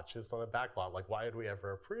backlot, shoot on the backlot. Like, why did we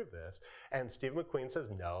ever approve this? And Steve McQueen says,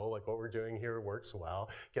 no, like what we're doing here works well,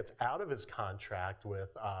 gets out of his contract with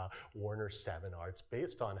Warner 7 Arts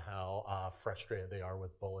based on how frustrated they are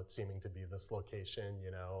with Bullitt seeming to be this location,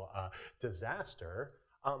 disaster.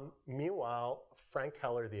 Meanwhile, Frank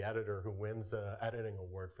Heller, the editor who wins the editing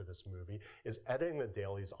award for this movie, is editing the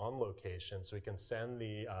dailies on location so he can send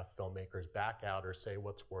the filmmakers back out or say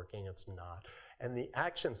what's working, it's not. And the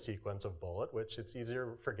action sequence of Bullitt, which it's easier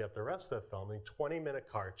to forget the rest of the filming, 20-minute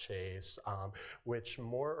car chase, which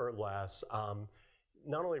more or less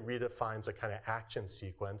not only redefines a kind of action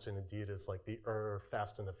sequence, and indeed is like the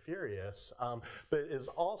Fast and the Furious, but is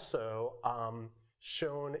also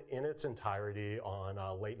shown in its entirety on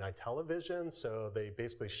late night television. So they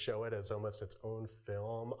basically show it as almost its own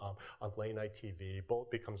film on late night TV.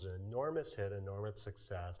 Bullitt becomes an enormous hit, enormous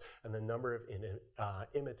success, and the number of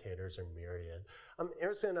imitators are myriad.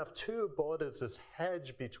 Interesting enough too, Bullitt is this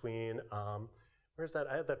hedge between where's that?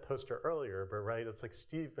 I had that poster earlier, but right, it's like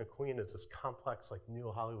Steve McQueen is this complex, like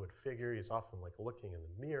new Hollywood figure. He's often like looking in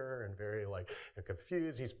the mirror and very like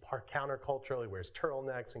confused. He's part countercultural. He wears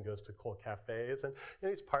turtlenecks and goes to cool cafes, and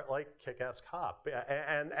he's part like kick-ass cop.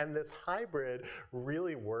 And this hybrid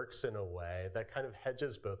really works in a way that kind of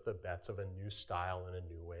hedges both the bets of a new style and a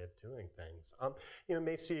new way of doing things. It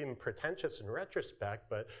may seem pretentious in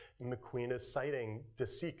retrospect, but McQueen is citing De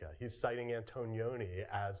Sica. He's citing Antonioni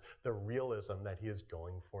as the realism that he is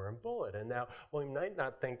going for in Bullitt. And now, while you might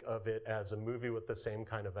not think of it as a movie with the same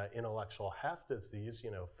kind of intellectual heft as these,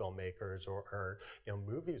 filmmakers or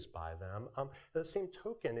movies by them, at the same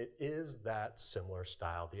token, it is that similar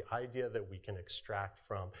style. The idea that we can extract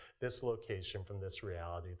from this location, from this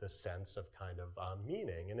reality, the sense of kind of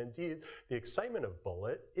meaning. And indeed, the excitement of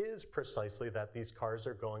Bullitt is precisely that these cars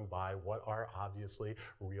are going by what are obviously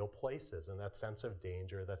real places, and that sense of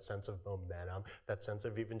danger, that sense of momentum, that sense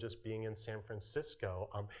of even just being in San Francisco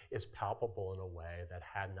is palpable in a way that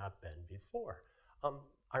had not been before.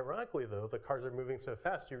 Ironically, though, the cars are moving so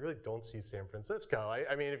fast, you really don't see San Francisco.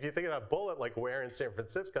 I mean, if you think about Bullitt, like where in San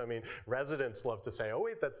Francisco, I mean, residents love to say, oh,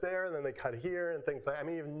 wait, that's there, and then they cut here, and things like that. I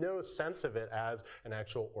mean, you have no sense of it as an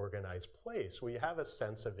actual organized place. What you have a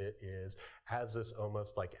sense of it is as this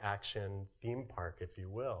almost like action theme park, if you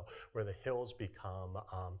will, where the hills become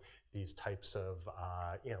these types of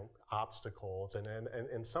obstacles, and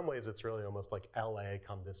in some ways it's really almost like LA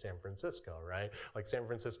come to San Francisco, right? Like San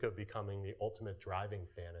Francisco becoming the ultimate driving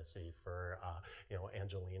fantasy for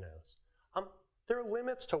Angelenos. There are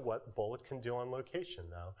limits to what Bullitt can do on location,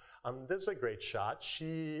 though. This is a great shot.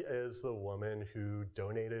 She is the woman who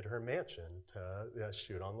donated her mansion to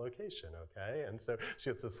shoot on location, okay? And so she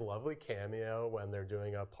gets this lovely cameo when they're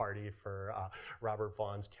doing a party for Robert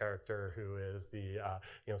Vaughn's character, who is the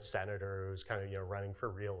senator who's kind of running for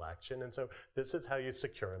re-election. And so this is how you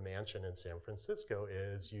secure a mansion in San Francisco: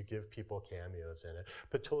 is you give people cameos in it.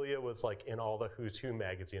 Petulia was like in all the Who's Who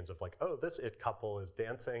magazines of like, oh, this it couple is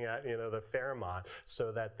dancing at the Fairmont,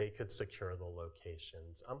 so that they could secure the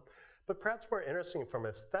locations. But perhaps more interesting from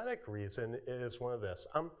aesthetic reason is one of this.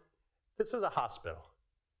 This is a hospital.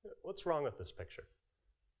 What's wrong with this picture?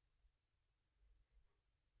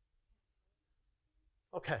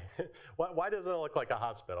 Okay, why doesn't it look like a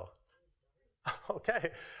hospital?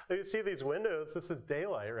 Okay, you see these windows, this is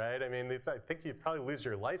daylight, right? I mean, I think you'd probably lose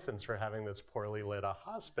your license for having this poorly lit a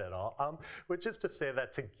hospital, which is to say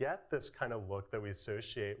that to get this kind of look that we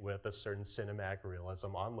associate with a certain cinematic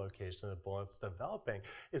realism on location that Bullitt's developing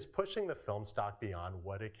is pushing the film stock beyond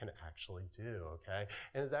what it can actually do, okay?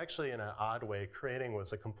 And it's actually, in an odd way, creating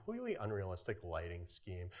was a completely unrealistic lighting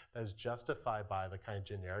scheme that is justified by the kind of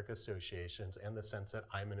generic associations and the sense that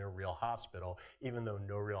I'm in a real hospital, even though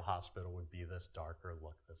no real hospital would be this dark or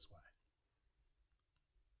look this way.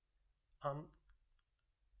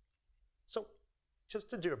 So just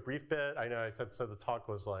to do a brief bit, I know I said the talk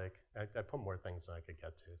was like, I put more things than I could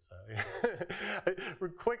get to, so. A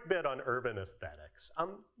quick bit on urban aesthetics.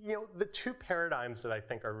 The two paradigms that I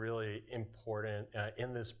think are really important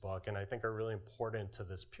in this book, and I think are really important to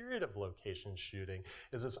this period of location shooting,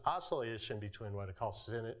 is this oscillation between what I call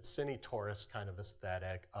cine-tourist kind of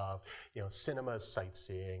aesthetic of, cinema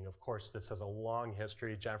sightseeing. Of course, this has a long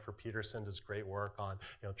history. Jennifer Peterson does great work on,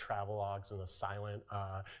 travelogues and the silent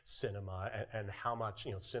cinema, and how much,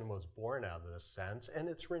 cinema was born out of this sense. And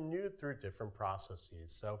it's renewed continued through different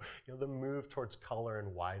processes. So, the move towards color and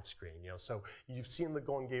widescreen, so you've seen the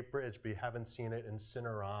Golden Gate Bridge, but you haven't seen it in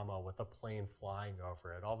Cinerama with a plane flying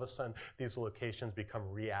over it. All of a sudden, these locations become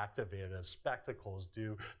reactivated as spectacles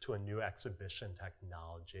due to a new exhibition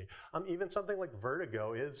technology. Even something like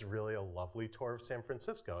Vertigo is really a lovely tour of San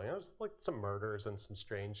Francisco. There's like some murders and some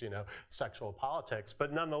strange, sexual politics,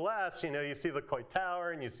 but nonetheless, you see the Coit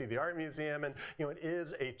Tower and you see the Art Museum, and it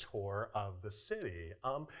is a tour of the city.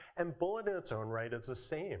 And Bullitt in its own right is the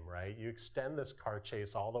same, right? You extend this car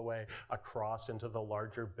chase all the way across into the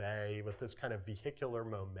larger bay with this kind of vehicular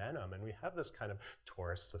momentum, and we have this kind of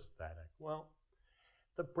tourist aesthetic. Well,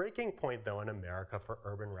 the breaking point, though, in America for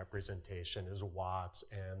urban representation is Watts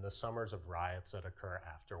and the summers of riots that occur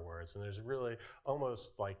afterwards. And there's really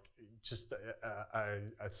almost like just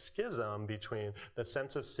a schism between the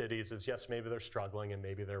sense of cities as, yes, maybe they're struggling and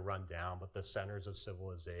maybe they're run down, but the centers of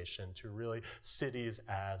civilization, to really cities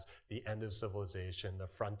as the end of civilization, the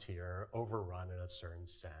frontier, overrun in a certain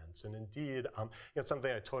sense. And indeed,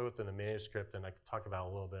 something I toy with in the manuscript, and I could talk about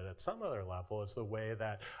a little bit at some other level, is the way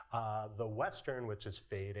that the Western, which is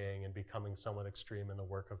fading and becoming somewhat extreme in the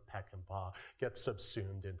work of Peckinpah, gets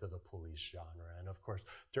subsumed into the police genre. And of course,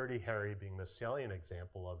 Dirty Harry being the salient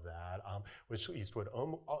example of that, which Eastwood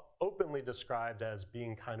openly described as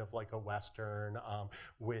being kind of like a Western,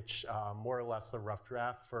 which more or less the rough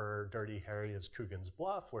draft for Dirty Harry is Coogan's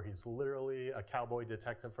Bluff, where he's literally a cowboy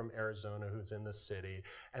detective from Arizona who's in the city.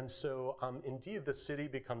 And so indeed, the city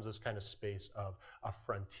becomes this kind of space of a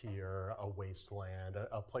frontier, a wasteland,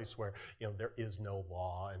 a place where there is no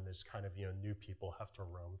law, and there's kind of new people have to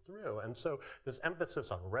roam through. And so this emphasis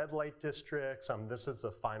on red light districts, this is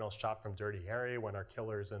the final shot from Dirty Harry when our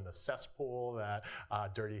killer's in the cesspool that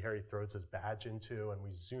Dirty Harry throws his badge into, and we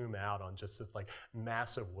zoom out on just this like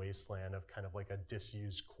massive wasteland of kind of like a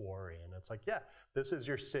disused quarry. And it's like, yeah, this is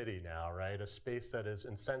your city now, right? A space that is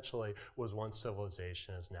essentially was once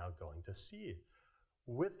civilization is now going to seed.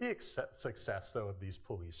 With the success, though, of these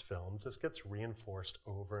police films, this gets reinforced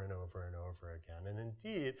over and over and over again. And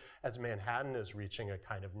indeed, as Manhattan is reaching a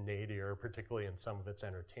kind of nadir, particularly in some of its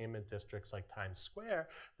entertainment districts like Times Square,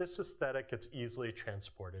 this aesthetic gets easily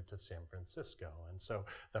transported to San Francisco. And so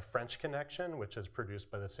The French Connection, which is produced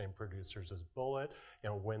by the same producers as Bullitt,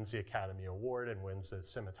 wins the Academy Award and wins the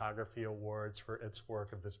Cinematography Awards for its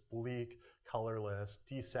work of this bleak, colorless,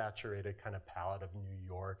 desaturated kind of palette of New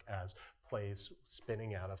York as place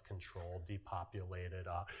spinning out of control, depopulated,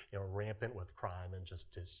 rampant with crime and just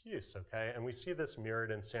disuse, okay? And we see this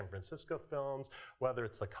mirrored in San Francisco films, whether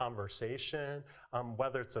it's The Conversation,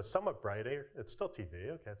 whether it's a somewhat brighter, it's still TV,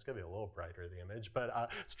 okay, it's gonna be a little brighter, the image, but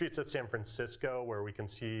Streets of San Francisco, where we can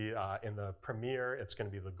see in the premiere, it's gonna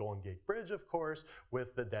be the Golden Gate Bridge, of course,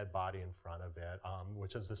 with the dead body in front of it,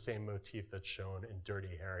 which is the same motif that's shown in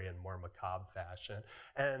Dirty Harry in more macabre fashion.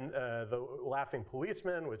 And the Laughing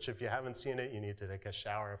Policeman, which if you haven't seen it, you need to take a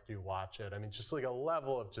shower after you watch it. I mean, just like a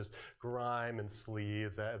level of just grime and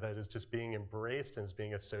sleaze that is just being embraced and is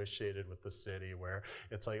being associated with the city, where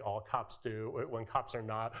it's like all cops do, when cops are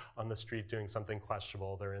not on the street doing something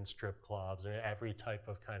questionable, they're in strip clubs, and every type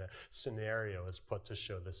of kind of scenario is put to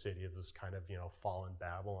show the city as this kind of, fallen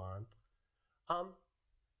Babylon.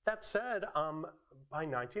 That said, by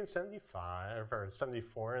 1975, or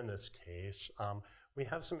 74 in this case, we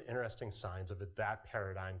have some interesting signs of that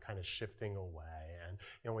paradigm kind of shifting away. And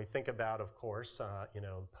when we think about, of course,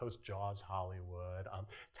 post-Jaws Hollywood,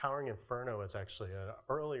 Towering Inferno is actually an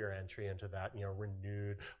earlier entry into that,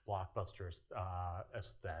 renewed blockbuster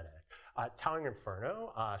aesthetic. Towering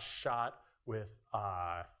Inferno shot with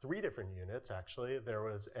 3 different units, actually. There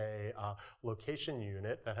was a location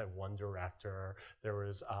unit that had one director. There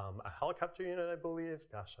was a helicopter unit, I believe.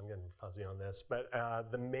 Gosh, I'm getting fuzzy on this. But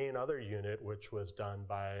the main other unit, which was done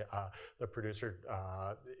by the producer,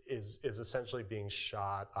 is essentially being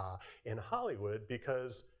shot in Hollywood,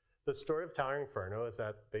 because the story of Towering Inferno is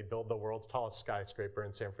that they build the world's tallest skyscraper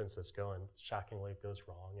in San Francisco, and shockingly it goes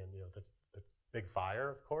wrong, and the big fire,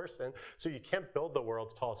 of course. And so you can't build the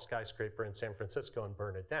world's tallest skyscraper in San Francisco and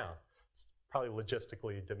burn it down. It's probably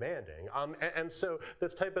logistically demanding. And so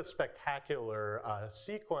this type of spectacular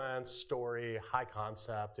sequence, story, high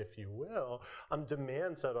concept, if you will,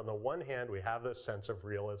 demands that on the one hand, we have this sense of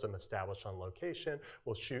realism established on location.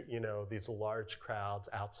 We'll shoot, these large crowds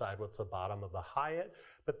outside what's the bottom of the Hyatt.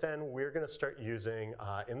 But then we're going to start using,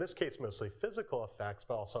 in this case, mostly physical effects,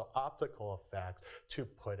 but also optical effects to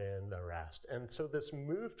put in the rest. And so this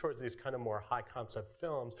move towards these kind of more high concept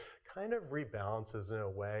films kind of rebalances in a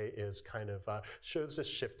way, is kind of shows a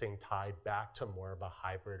shifting tide back to more of a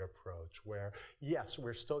hybrid approach where, yes,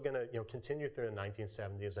 we're still going to continue through the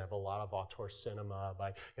 1970s and have a lot of auteur cinema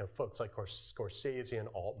by folks like Scorsese and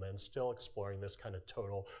Altman still exploring this kind of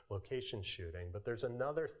total location shooting. But there's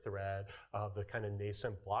another thread of the kind of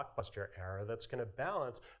nascent blockbuster era that's going to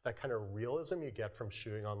balance that kind of realism you get from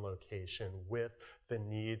shooting on location with the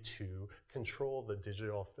need to control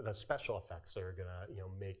the special effects that are going to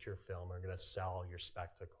make your film, are going to sell your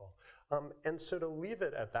spectacle. And so to leave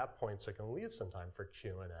it at that point, so I can leave some time for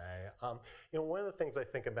Q&A, one of the things I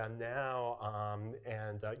think about now,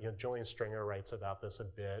 and Julian Stringer writes about this a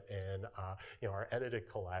bit in our edited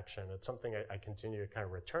collection. It's something I continue to kind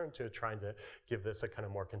of return to, trying to give this a kind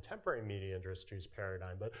of more contemporary media industries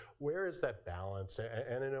paradigm. But where is that balance?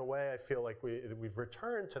 And in a way, I feel like we've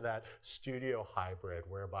returned to that studio hybrid,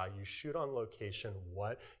 whereby you shoot on location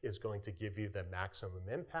what is going to give you the maximum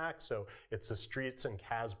impact. So it's the streets and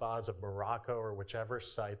Casbahs of Morocco or whichever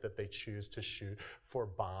site that they choose to shoot for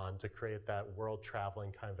Bond to create that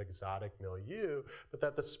world-traveling kind of exotic milieu, but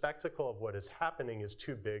that the spectacle of what is happening is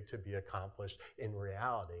too big to be accomplished in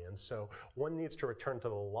reality. And so one needs to return to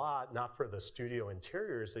the lot, not for the studio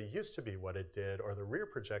interiors that used to be what it did, or the rear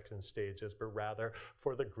projection stages, but rather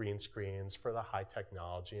for the green screens, for the high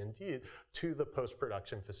technology, indeed, to the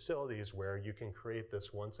post-production facilities where you can create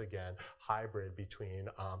this, once again, hybrid between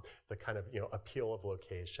the kind of appeal of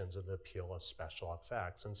locations and the appeal of special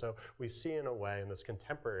effects. And so we see, in a way, in this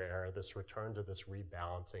contemporary era, this return to this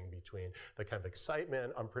rebalancing between the kind of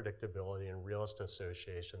excitement, unpredictability, and realist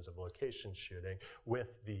associations of location shooting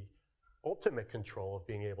with the ultimate control of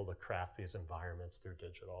being able to craft these environments through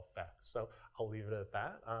digital effects. So I'll leave it at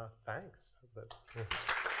that. Thanks. We have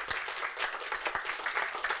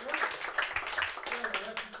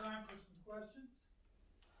some time for some questions.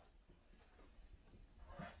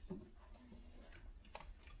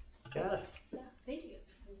 Yeah. Yeah, thank you.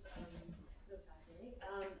 This is really fascinating.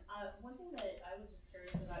 One thing that I was just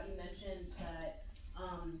curious about, you mentioned that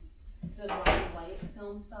the modern light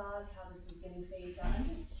film stock, how this was getting phased out. I'm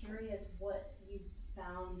just curious what you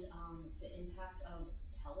found the impact of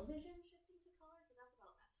television shifting to color, because that's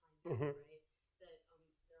about that time, right? That they're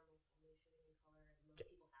almost only shooting in color, and most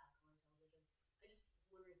people have color television. I just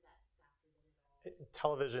wonder if that factored in at all.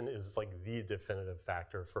 Television is like the definitive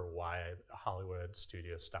factor for why Hollywood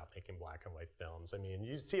studios stopped making black and white films. I mean,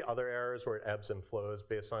 you see other eras where it ebbs and flows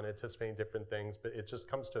based on anticipating different things, but it just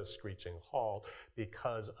comes to a screeching halt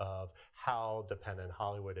because of how dependent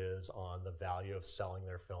Hollywood is on the value of selling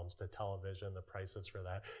their films to television. The prices for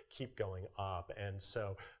that keep going up. And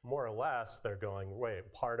so more or less, they're going,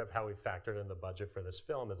 wait, part of how we factored in the budget for this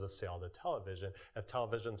film is a sale to television. If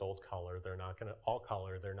television's old color, they're not going to, all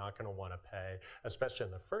color, they're not going to want to pay, especially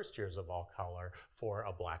in the first years of all color, for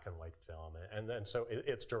a black and white film. And then so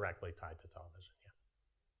it's directly tied to television, yeah.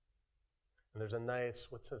 And there's a nice,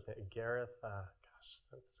 what's his name, Gareth, gosh,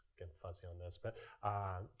 that's getting fuzzy on this, but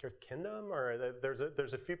Gareth Kindom, or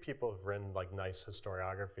there's a few people who've written like nice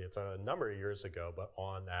historiography. It's a number of years ago, but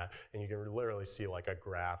on that, and you can literally see like a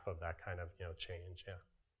graph of that kind of change, yeah.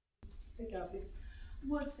 Hey, Kathy.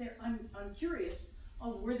 Was there, I'm curious,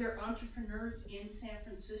 were there entrepreneurs in San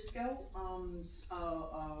Francisco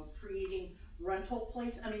creating rental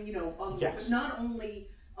places? I mean, yes. Not only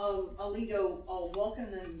Alito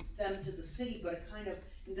welcoming them to the city, but a kind of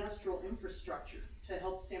industrial infrastructure to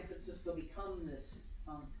help San Francisco become this.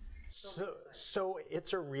 So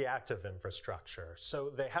it's a reactive infrastructure. So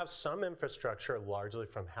they have some infrastructure largely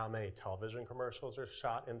from how many television commercials are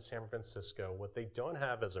shot in San Francisco. What they don't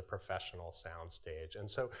have is a professional soundstage. And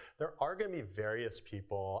so there are going to be various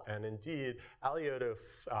people, and indeed, Alioto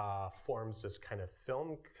forms this kind of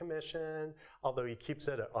film commission, although he keeps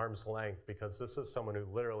it at arm's length because this is someone who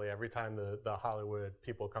literally every time the Hollywood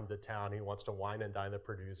people come to town, he wants to wine and dine the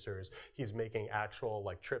producers. He's making actual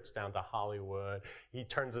like trips down to Hollywood. He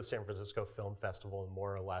turns the San Francisco Film Festival in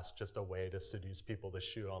more or less just a way to seduce people to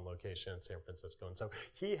shoot on location in San Francisco. And so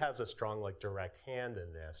he has a strong like direct hand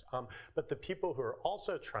in this. But the people who are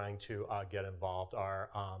also trying to get involved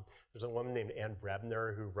are, there's a woman named Ann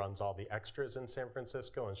Brebner who runs all the extras in San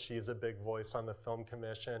Francisco, and she's a big voice on the film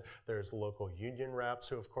commission. There's local union reps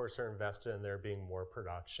who, of course, are invested in there being more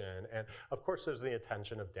production. And, of course, there's the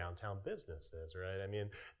attention of downtown businesses, right? I mean,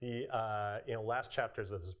 the last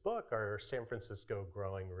chapters of this book are San Francisco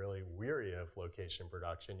growing really weary of location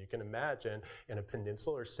production. You can imagine in a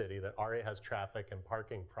peninsular city that already has traffic and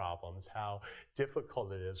parking problems, how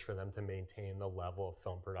difficult it is for them to maintain the level of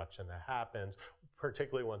film production that happens,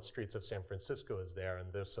 particularly once Streets of San Francisco is there,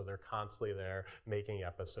 and so they're constantly there making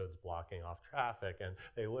episodes blocking off traffic, and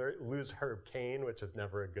they lose Herb Caen, which is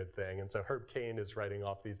never a good thing, and so Herb Caen is writing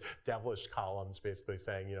off these devilish columns basically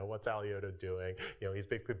saying, you know, what's Alioto doing? You know, he's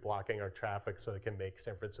basically blocking our traffic so it can make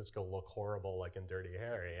San Francisco look horrible like in Dirty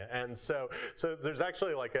Harry. And so there's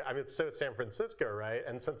actually like, I mean, it's so San Francisco, right?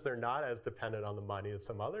 And since they're not as dependent on the money as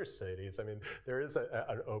some other cities, I mean, there is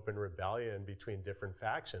an open rebellion between different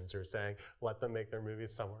factions who are saying, let them make their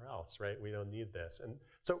movies somewhere else, right? We don't need this. And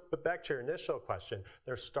so, but back to your initial question,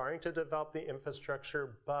 they're starting to develop the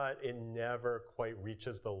infrastructure, but it never quite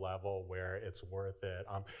reaches the level where it's worth it.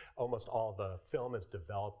 Almost all the film is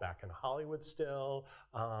developed back in Hollywood still,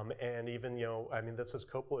 and even, you know, I mean, this is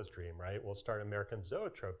Coppola's dream, right? We'll start American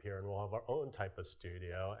Zoetrope here, and we'll have our own type of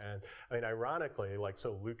studio. And I mean, ironically, like,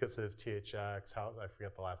 so Lucas's THX, I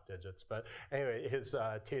forget the last digits, but anyway, his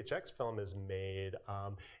THX film is made,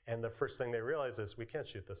 and the first thing they realize is we can't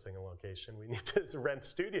shoot this thing in location. We need to rent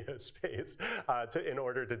studio space in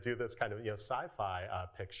order to do this kind of, you know, sci-fi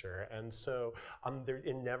picture. And so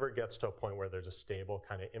it never gets to a point where there's a stable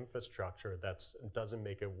kind of infrastructure that doesn't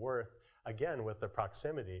make it worth, again, with the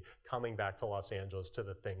proximity, coming back to Los Angeles to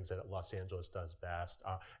the things that Los Angeles does best,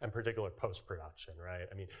 and particular post-production, right?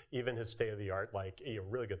 I mean, even his state-of-the-art, like, you know,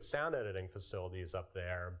 really good sound editing facilities up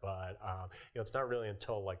there, but you know, it's not really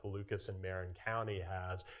until like Lucas in Marin County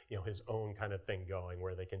has, you know, his own kind of thing going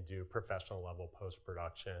where they can do professional level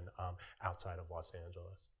post-production outside of Los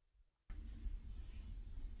Angeles.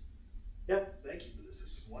 Yeah. Thank you for this.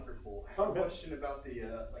 This is wonderful. I have a question about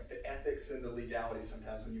the like the ethics and the legality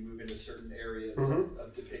sometimes when you move into certain areas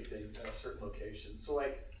of depicting certain locations. So,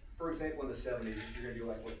 like, for example, in the 70s, if you're going to do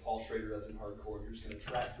like what Paul Schrader does in Hardcore, you're just going to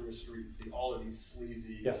track through a street and see all of these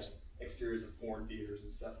sleazy exteriors of porn theaters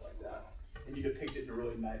and stuff like that. And you depict it in a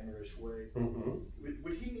really nightmarish way.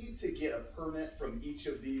 Would he need to get a permit from each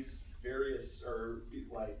of these various, or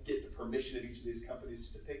like get the permission of each of these companies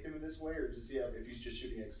to depict them in this way, or does he have, if he's just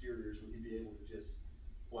shooting exteriors, would he be able to just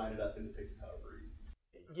line it up and depict it however he?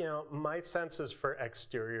 You know, my sense is for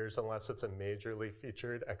exteriors, unless it's a majorly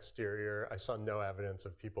featured exterior, I saw no evidence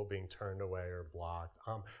of people being turned away or blocked.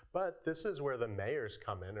 But this is where the mayors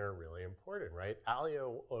come in and are really important, right?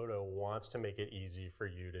 Alioto wants to make it easy for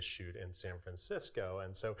you to shoot in San Francisco,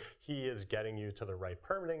 and so he is getting you to the right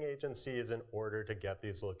permitting agencies in order to get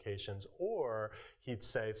these locations, or he'd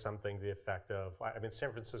say something to the effect of, I mean,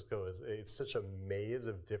 San Francisco it's such a maze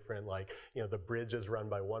of different, like, you know, the bridge is run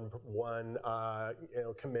by one you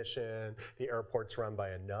know, commission, the airport's run by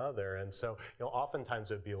another, and so, you know,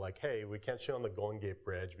 oftentimes it would be like, hey, we can't shoot on the Golden Gate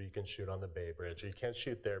Bridge, but you can shoot on the Bay Bridge, or you can't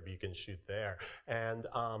shoot there, but you can shoot there. And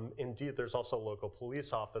indeed, there's also local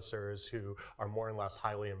police officers who are more and less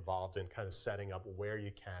highly involved in kind of setting up where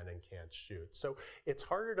you can and can't shoot. So it's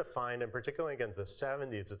harder to find, and particularly again, the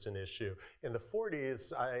 70s, it's an issue. In the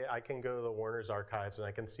 40s, I can go to the Warner's archives and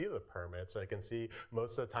I can see the permits. I can see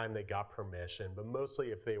most of the time they got permission, but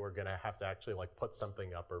mostly if they were gonna have to actually like put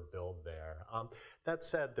something up or build there. That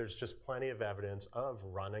said, there's just plenty of evidence of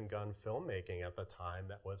run and gun filmmaking at the time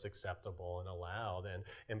that was acceptable and allowed, and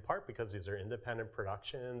in part because these are independent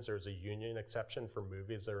productions. There's a union exception for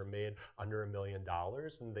movies that are made under $1 million,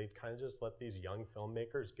 and they kind of just let these young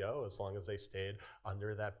filmmakers go as long as they stayed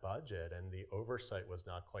under that budget, and the oversight was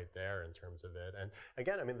not quite there in terms of it. And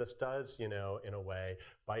again, I mean, this does, you know, in a way,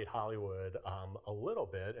 bite Hollywood a little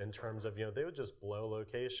bit in terms of, you know, they would just blow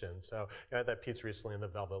locations. So I had that piece recently in the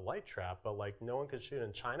Velvet Light Trap, but like no one could shoot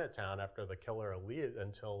in Chinatown after The Killer Elite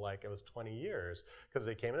until like it was 20 years, because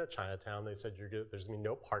they came into Chinatown, they said, there's gonna be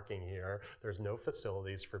no parking here, there's no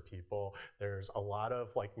facilities for people, there's a lot of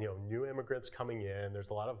like, you know, new immigrants coming in, there's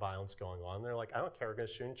a lot of violence going on. They're like, I don't care, we're gonna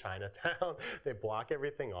shoot in Chinatown. They block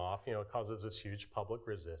everything off, you know, it causes this huge public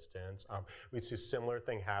resistance. We see a similar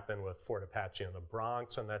thing happen with Fort Apache in the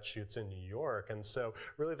Bronx, and that shoots in New York. And so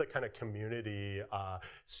really the kind of community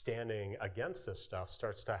standing against this stuff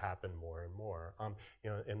starts to happen more and more. You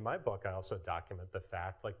know, in my book, I also document the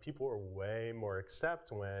fact, like, people were way more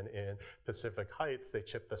accept when in Pacific Heights, they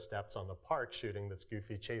chipped the steps on the park shooting this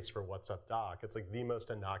goofy chase for What's Up Doc. It's like the most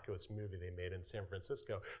innocuous movie they made in San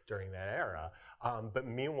Francisco during that era. But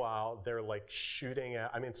meanwhile, they're like shooting at,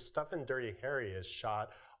 I mean, stuff in Dirty Harry is shot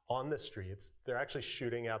on the streets. They're actually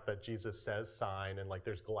shooting out that Jesus Says sign, and like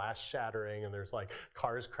there's glass shattering and there's like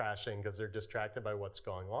cars crashing because they're distracted by what's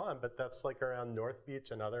going on. But that's like around North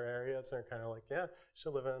Beach and other areas. They're kind of like, yeah, you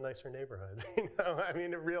should live in a nicer neighborhood. You know, I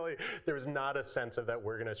mean, it really, there was not a sense of that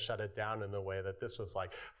we're going to shut it down in the way that this was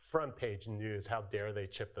like front page news. How dare they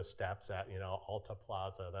chip the steps at, you know, Alta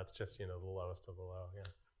Plaza? That's just, you know, the lowest of the low. Yeah.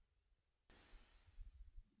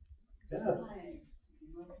 Yes. Hi.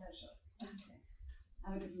 Okay.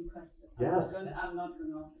 I have a different question. Yes. I'm not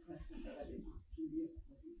going to ask the question that I've been asking you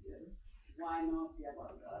for these years. Why not the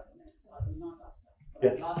avant-garde? So I will not ask that. But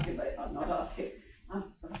Yes. I'll ask it, but I'm not asking.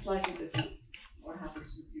 I'm slightly different. What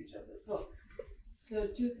happens to the future of this book? So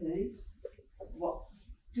two things. Well,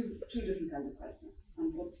 two different kinds of questions,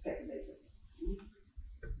 and both speculative.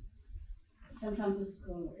 San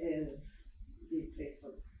Francisco is the place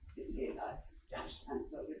for its gay life. Yes. And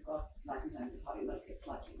so we've got Life and Times of Hollywood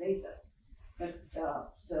slightly later. But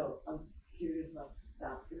so I was curious about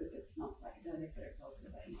that because it's not psychedelic, but it's also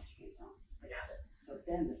very much gay town. Yes. So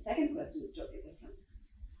then the second question is totally different,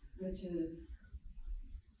 which is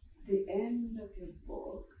the end of your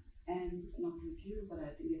book ends not with you, but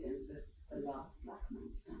I think it ends with the last black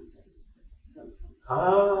man standing. This film from the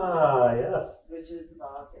Ah, yes. which is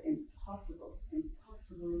about the impossible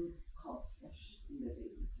cost-ish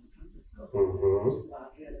living in San Francisco, which is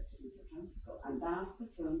about real estate in San Francisco. And that's the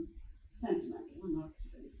film sentimentally. I'm not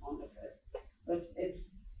really fond of it, but it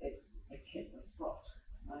hits a spot,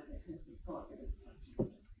 right? It hits a spot because it's like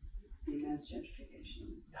the immense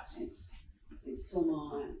gentrification. Yes. In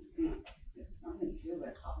Soma, and it's not really clear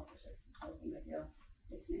where half of it is. It's something like, yeah,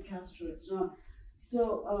 it's near Castro, it's not.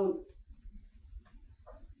 So,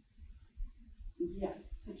 yeah,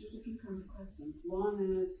 so two different kinds of questions. One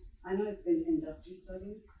is, I know it's been industry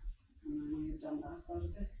studies, and I know you've done that part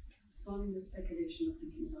of it. Following the speculation of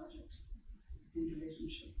thinking about it in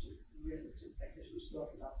relationship to real estate speculation, which is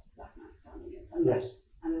what the last black man standing is. And Yes.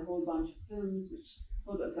 and a whole bunch of films, which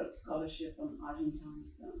whole bunch of scholarship on Argentine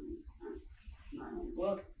films and my own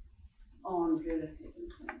work on real estate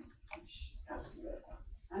and film, which is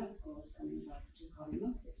and of course coming back to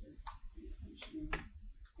Hollywood, which is essentially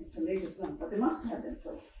it's a later film, but they must have them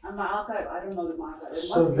first. And my archive, I don't know the archive.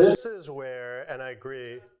 So this is where, and I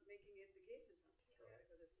agree.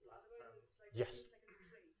 Yes.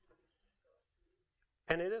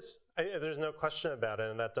 And it is, there's no question about it,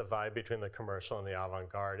 and that divide between the commercial and the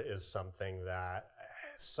avant-garde is something that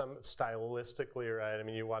stylistically, right? I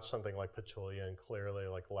mean, you watch something like Patchouli, and clearly,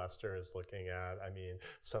 like Lester is looking at, I mean,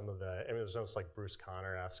 there's almost like Bruce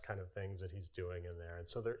Conner-esque kind of things that he's doing in there. And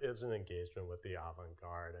so there is an engagement with the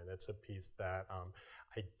avant-garde, and it's a piece that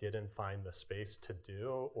I didn't find the space to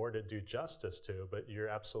do or to do justice to, but you're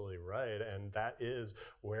absolutely right, and that is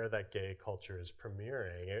where that gay culture is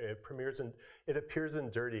premiering. It appears in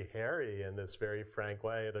Dirty Harry in this very frank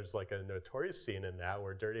way. There's like a notorious scene in that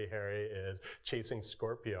where Dirty Harry is chasing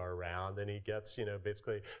Scorpio around, and he gets,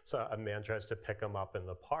 basically, so a man tries to pick him up in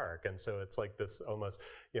the park, and so it's like this almost,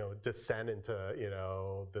 descent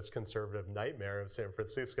into, this conservative nightmare of San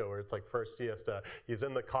Francisco, where it's like first he's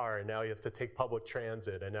in the car, and now he has to take public transit,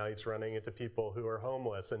 and now he's running into people who are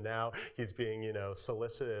homeless, and now he's being,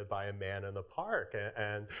 solicited by a man in the park,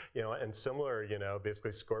 and similar,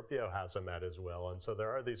 basically Scorpio has him at his will, and so there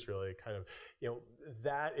are these really kind of,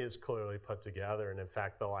 that is clearly put together, and in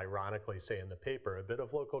fact, they'll ironically say in the paper a bit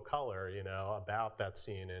of local color, about that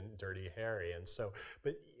scene in Dirty Harry, and so,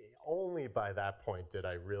 but only by that point did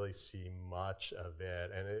I really see much of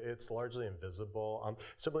it, and it's largely invisible.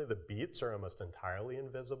 Similarly, the beats are almost entirely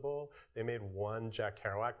invisible. They made one Jack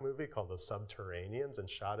Kerouac movie called The Subterraneans and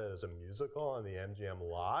shot it as a musical on the MGM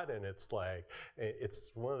lot, and it's like,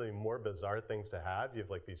 it's one of the more bizarre things to have. You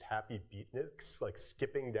have like these happy beatniks like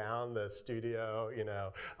skipping down the studio,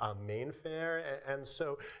 main fare, and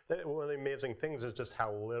so one of the amazing things is just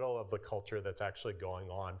how little of the culture that's actually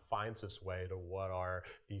going on finds its way to what are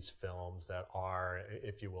these films that are,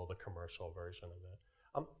 if you will, the commercial version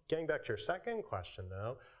of it. Getting back to your second question,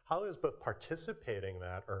 though, Hollywood is both participating in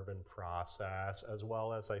that urban process as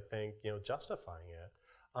well as, I think, justifying it.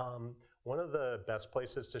 One of the best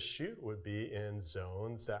places to shoot would be in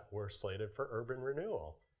zones that were slated for urban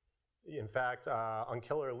renewal. In fact, on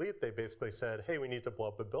Killer Elite, they basically said, hey, we need to blow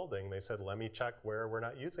up a building. They said, let me check where we're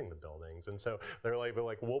not using the buildings. And so they're like,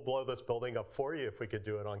 we'll blow this building up for you if we could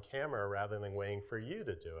do it on camera rather than waiting for you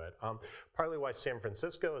to do it. Partly why San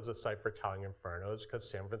Francisco is a site for Italian Inferno is because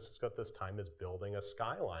San Francisco at this time is building a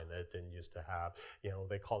skyline that it didn't used to have.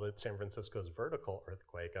 They called it San Francisco's vertical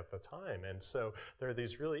earthquake at the time. And so there are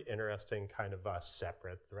these really interesting kind of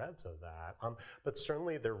separate threads of that. But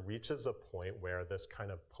certainly there reaches a point where this kind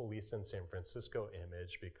of police in San Francisco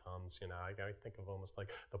image becomes, I think of almost like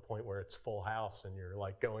the point where it's Full House and you're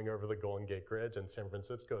like going over the Golden Gate Bridge, and San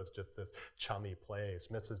Francisco is just this chummy place.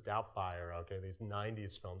 Mrs. Doubtfire, okay, these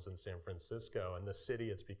 90s films in San Francisco, and the city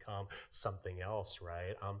has become something else,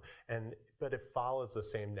 right? But it follows the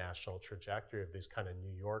same national trajectory of these kind of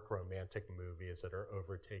New York romantic movies that are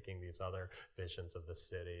overtaking these other visions of the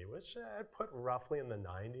city, which I put roughly in the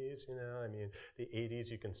 90s, I mean, the 80s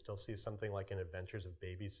you can still see something like in Adventures of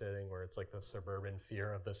Babysitting, thing where it's like the suburban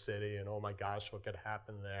fear of the city and oh my gosh, what could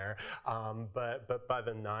happen there? But by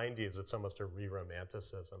the 90s, it's almost a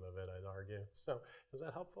re-romanticism of it, I'd argue. So is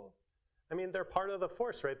that helpful? I mean, they're part of the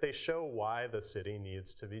force, right? They show why the city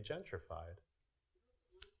needs to be gentrified.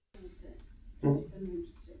 Very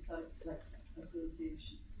interesting. Sorry, it's like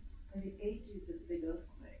association. In the 80s, the big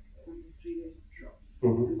earthquake, and the freeway drops,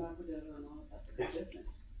 and Barbados and all of that, it's different.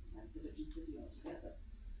 Like the different city altogether.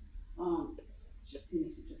 It's just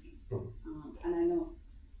seemingly different. And I know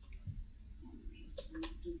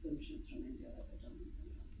two film shoots from India that were done in San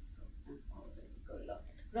Francisco, and all of it was good enough.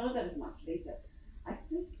 But all of that is much later.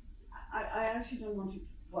 I actually don't want you to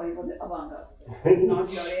worry about the avant-garde. It's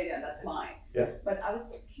not your area, that's fine. Yeah. But I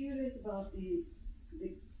was curious about the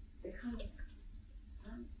kind of,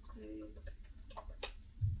 I would say,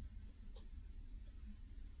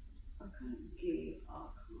 a kind of gay icon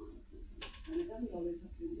or something. And it doesn't always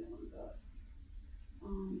have to be the avant-garde.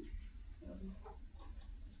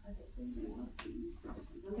 I think there must be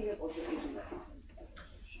something about the Asian that happened.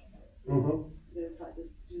 There's like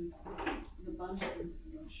this the bunch of and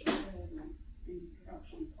indie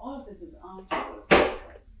productions. All of this is after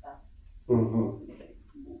that's also the big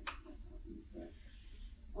move that happens there.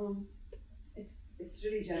 It's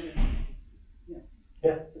really gender.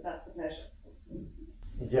 Yeah. So that's the pleasure.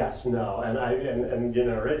 Yes, no, and you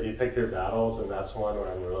know, right, you pick your battles, and that's one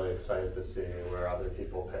where I'm really excited to see where other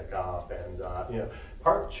people pick up. And you know,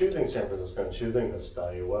 part choosing San Francisco and choosing this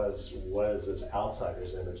study was this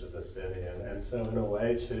outsider's image of the city, and so in a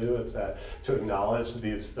way too, it's that to acknowledge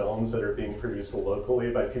these films that are being produced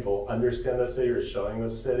locally by people who understand the city or showing the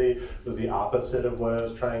city was the opposite of what I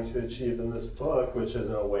was trying to achieve in this book, which is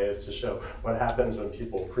in a way is to show what happens when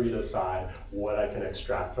people pre-decide what I can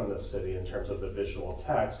extract from the city in terms of the visual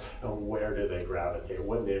text, and where do they gravitate,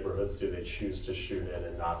 what neighborhoods do they choose to shoot in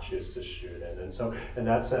and not choose to shoot in. And so in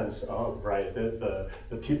that sense, right,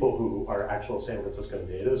 the people who are actual San Francisco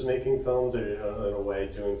natives making films are in a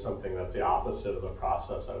way doing something that's the opposite of the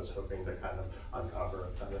process I was hoping to kind of uncover,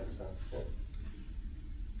 if that makes sense. Yeah.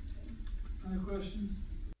 Other questions?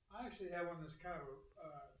 I actually have one that's kind of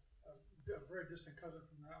a very distant cousin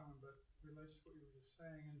from that one, but relates to what you were just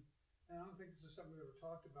saying. And I don't think this is something we ever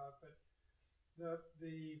talked about, but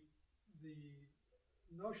the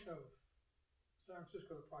notion of San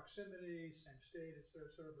Francisco, the proximity, same state, et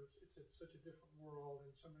cetera, but it's such a different world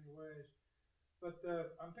in so many ways. But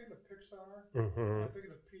I'm thinking of Pixar, I'm thinking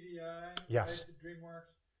of PDI, yes, right,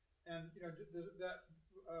 DreamWorks, and you know that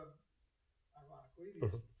ironically,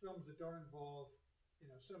 these films that don't involve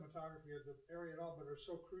cinematography or the area at all, but are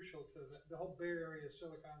so crucial to the whole Bay Area,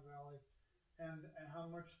 Silicon Valley, and how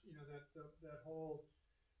much that whole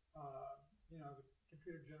the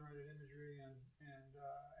computer generated imagery and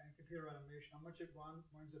computer animation, how much it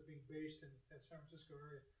winds up being based in that San Francisco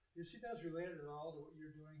area. Do you see that as related at all to what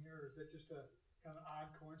you're doing here, or is that just a kind of odd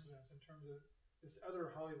coincidence in terms of this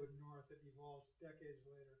other Hollywood North that evolves decades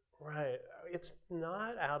later? Right. It's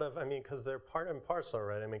not out of, I mean, because they're part and parcel,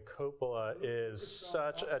 right? I mean, Coppola is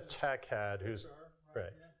such a tech head who's,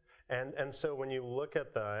 right. And so when you look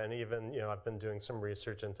at and even, I've been doing some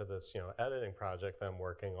research into this, editing project that I'm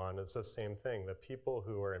working on, it's the same thing. The people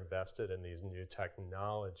who are invested in these new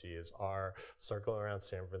technologies are circling around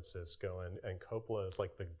San Francisco, and Coppola is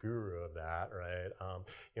like the guru of that, right?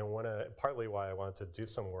 Partly why I wanted to do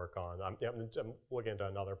some work on, I'm looking into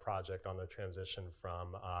another project on the transition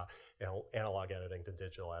from analog editing to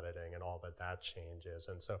digital editing and all that changes.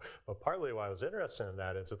 And so, but partly why I was interested in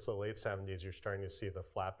that is it's the late 70s, you're starting to see the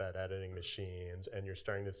flatbed editing machines, and you're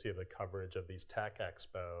starting to see the coverage of these tech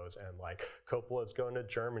expos, and like Coppola's going to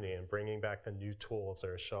Germany and bringing back the new tools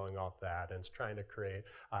that are showing off that, and it's trying to create,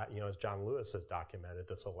 as John Lewis has documented,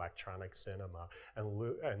 this electronic cinema.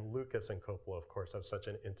 And Lucas and Coppola, of course, have such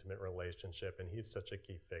an intimate relationship, and he's such a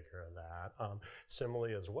key figure in that.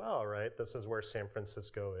 Similarly as well, right, this is where San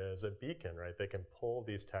Francisco is a beacon, right? They can pull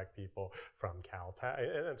these tech people from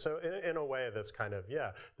Caltech. And so in a way, this kind of,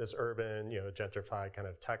 this urban, gentrified, kind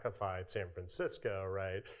of techified San Francisco,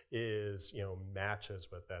 right, is, matches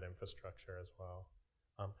with that infrastructure as well.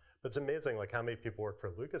 But it's amazing, like, how many people work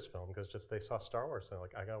for Lucasfilm because just they saw Star Wars, and they're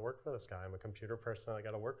like, I gotta work for this guy. I'm a computer person, I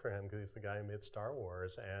gotta work for him because he's the guy who made Star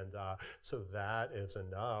Wars. And so that is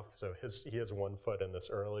enough. So he has one foot in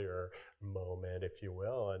this earlier moment, if you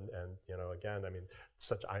will. And again, I mean,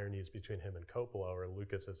 such ironies between him and Coppola, where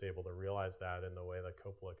Lucas is able to realize that in the way that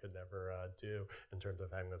Coppola could never do in terms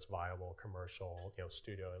of having this viable commercial,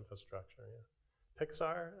 studio infrastructure. Yeah.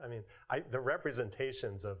 Pixar, I mean, the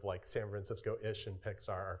representations of like San Francisco-ish in Pixar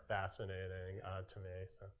are fascinating to me.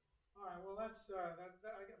 So. All right, well, I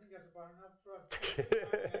think that's about enough for actually.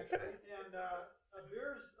 And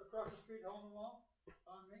Beer's across the street, hole in the wall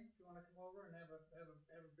on me. If you want to come over and have a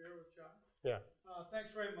beer with John. Yeah.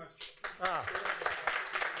 Thanks very much. Ah.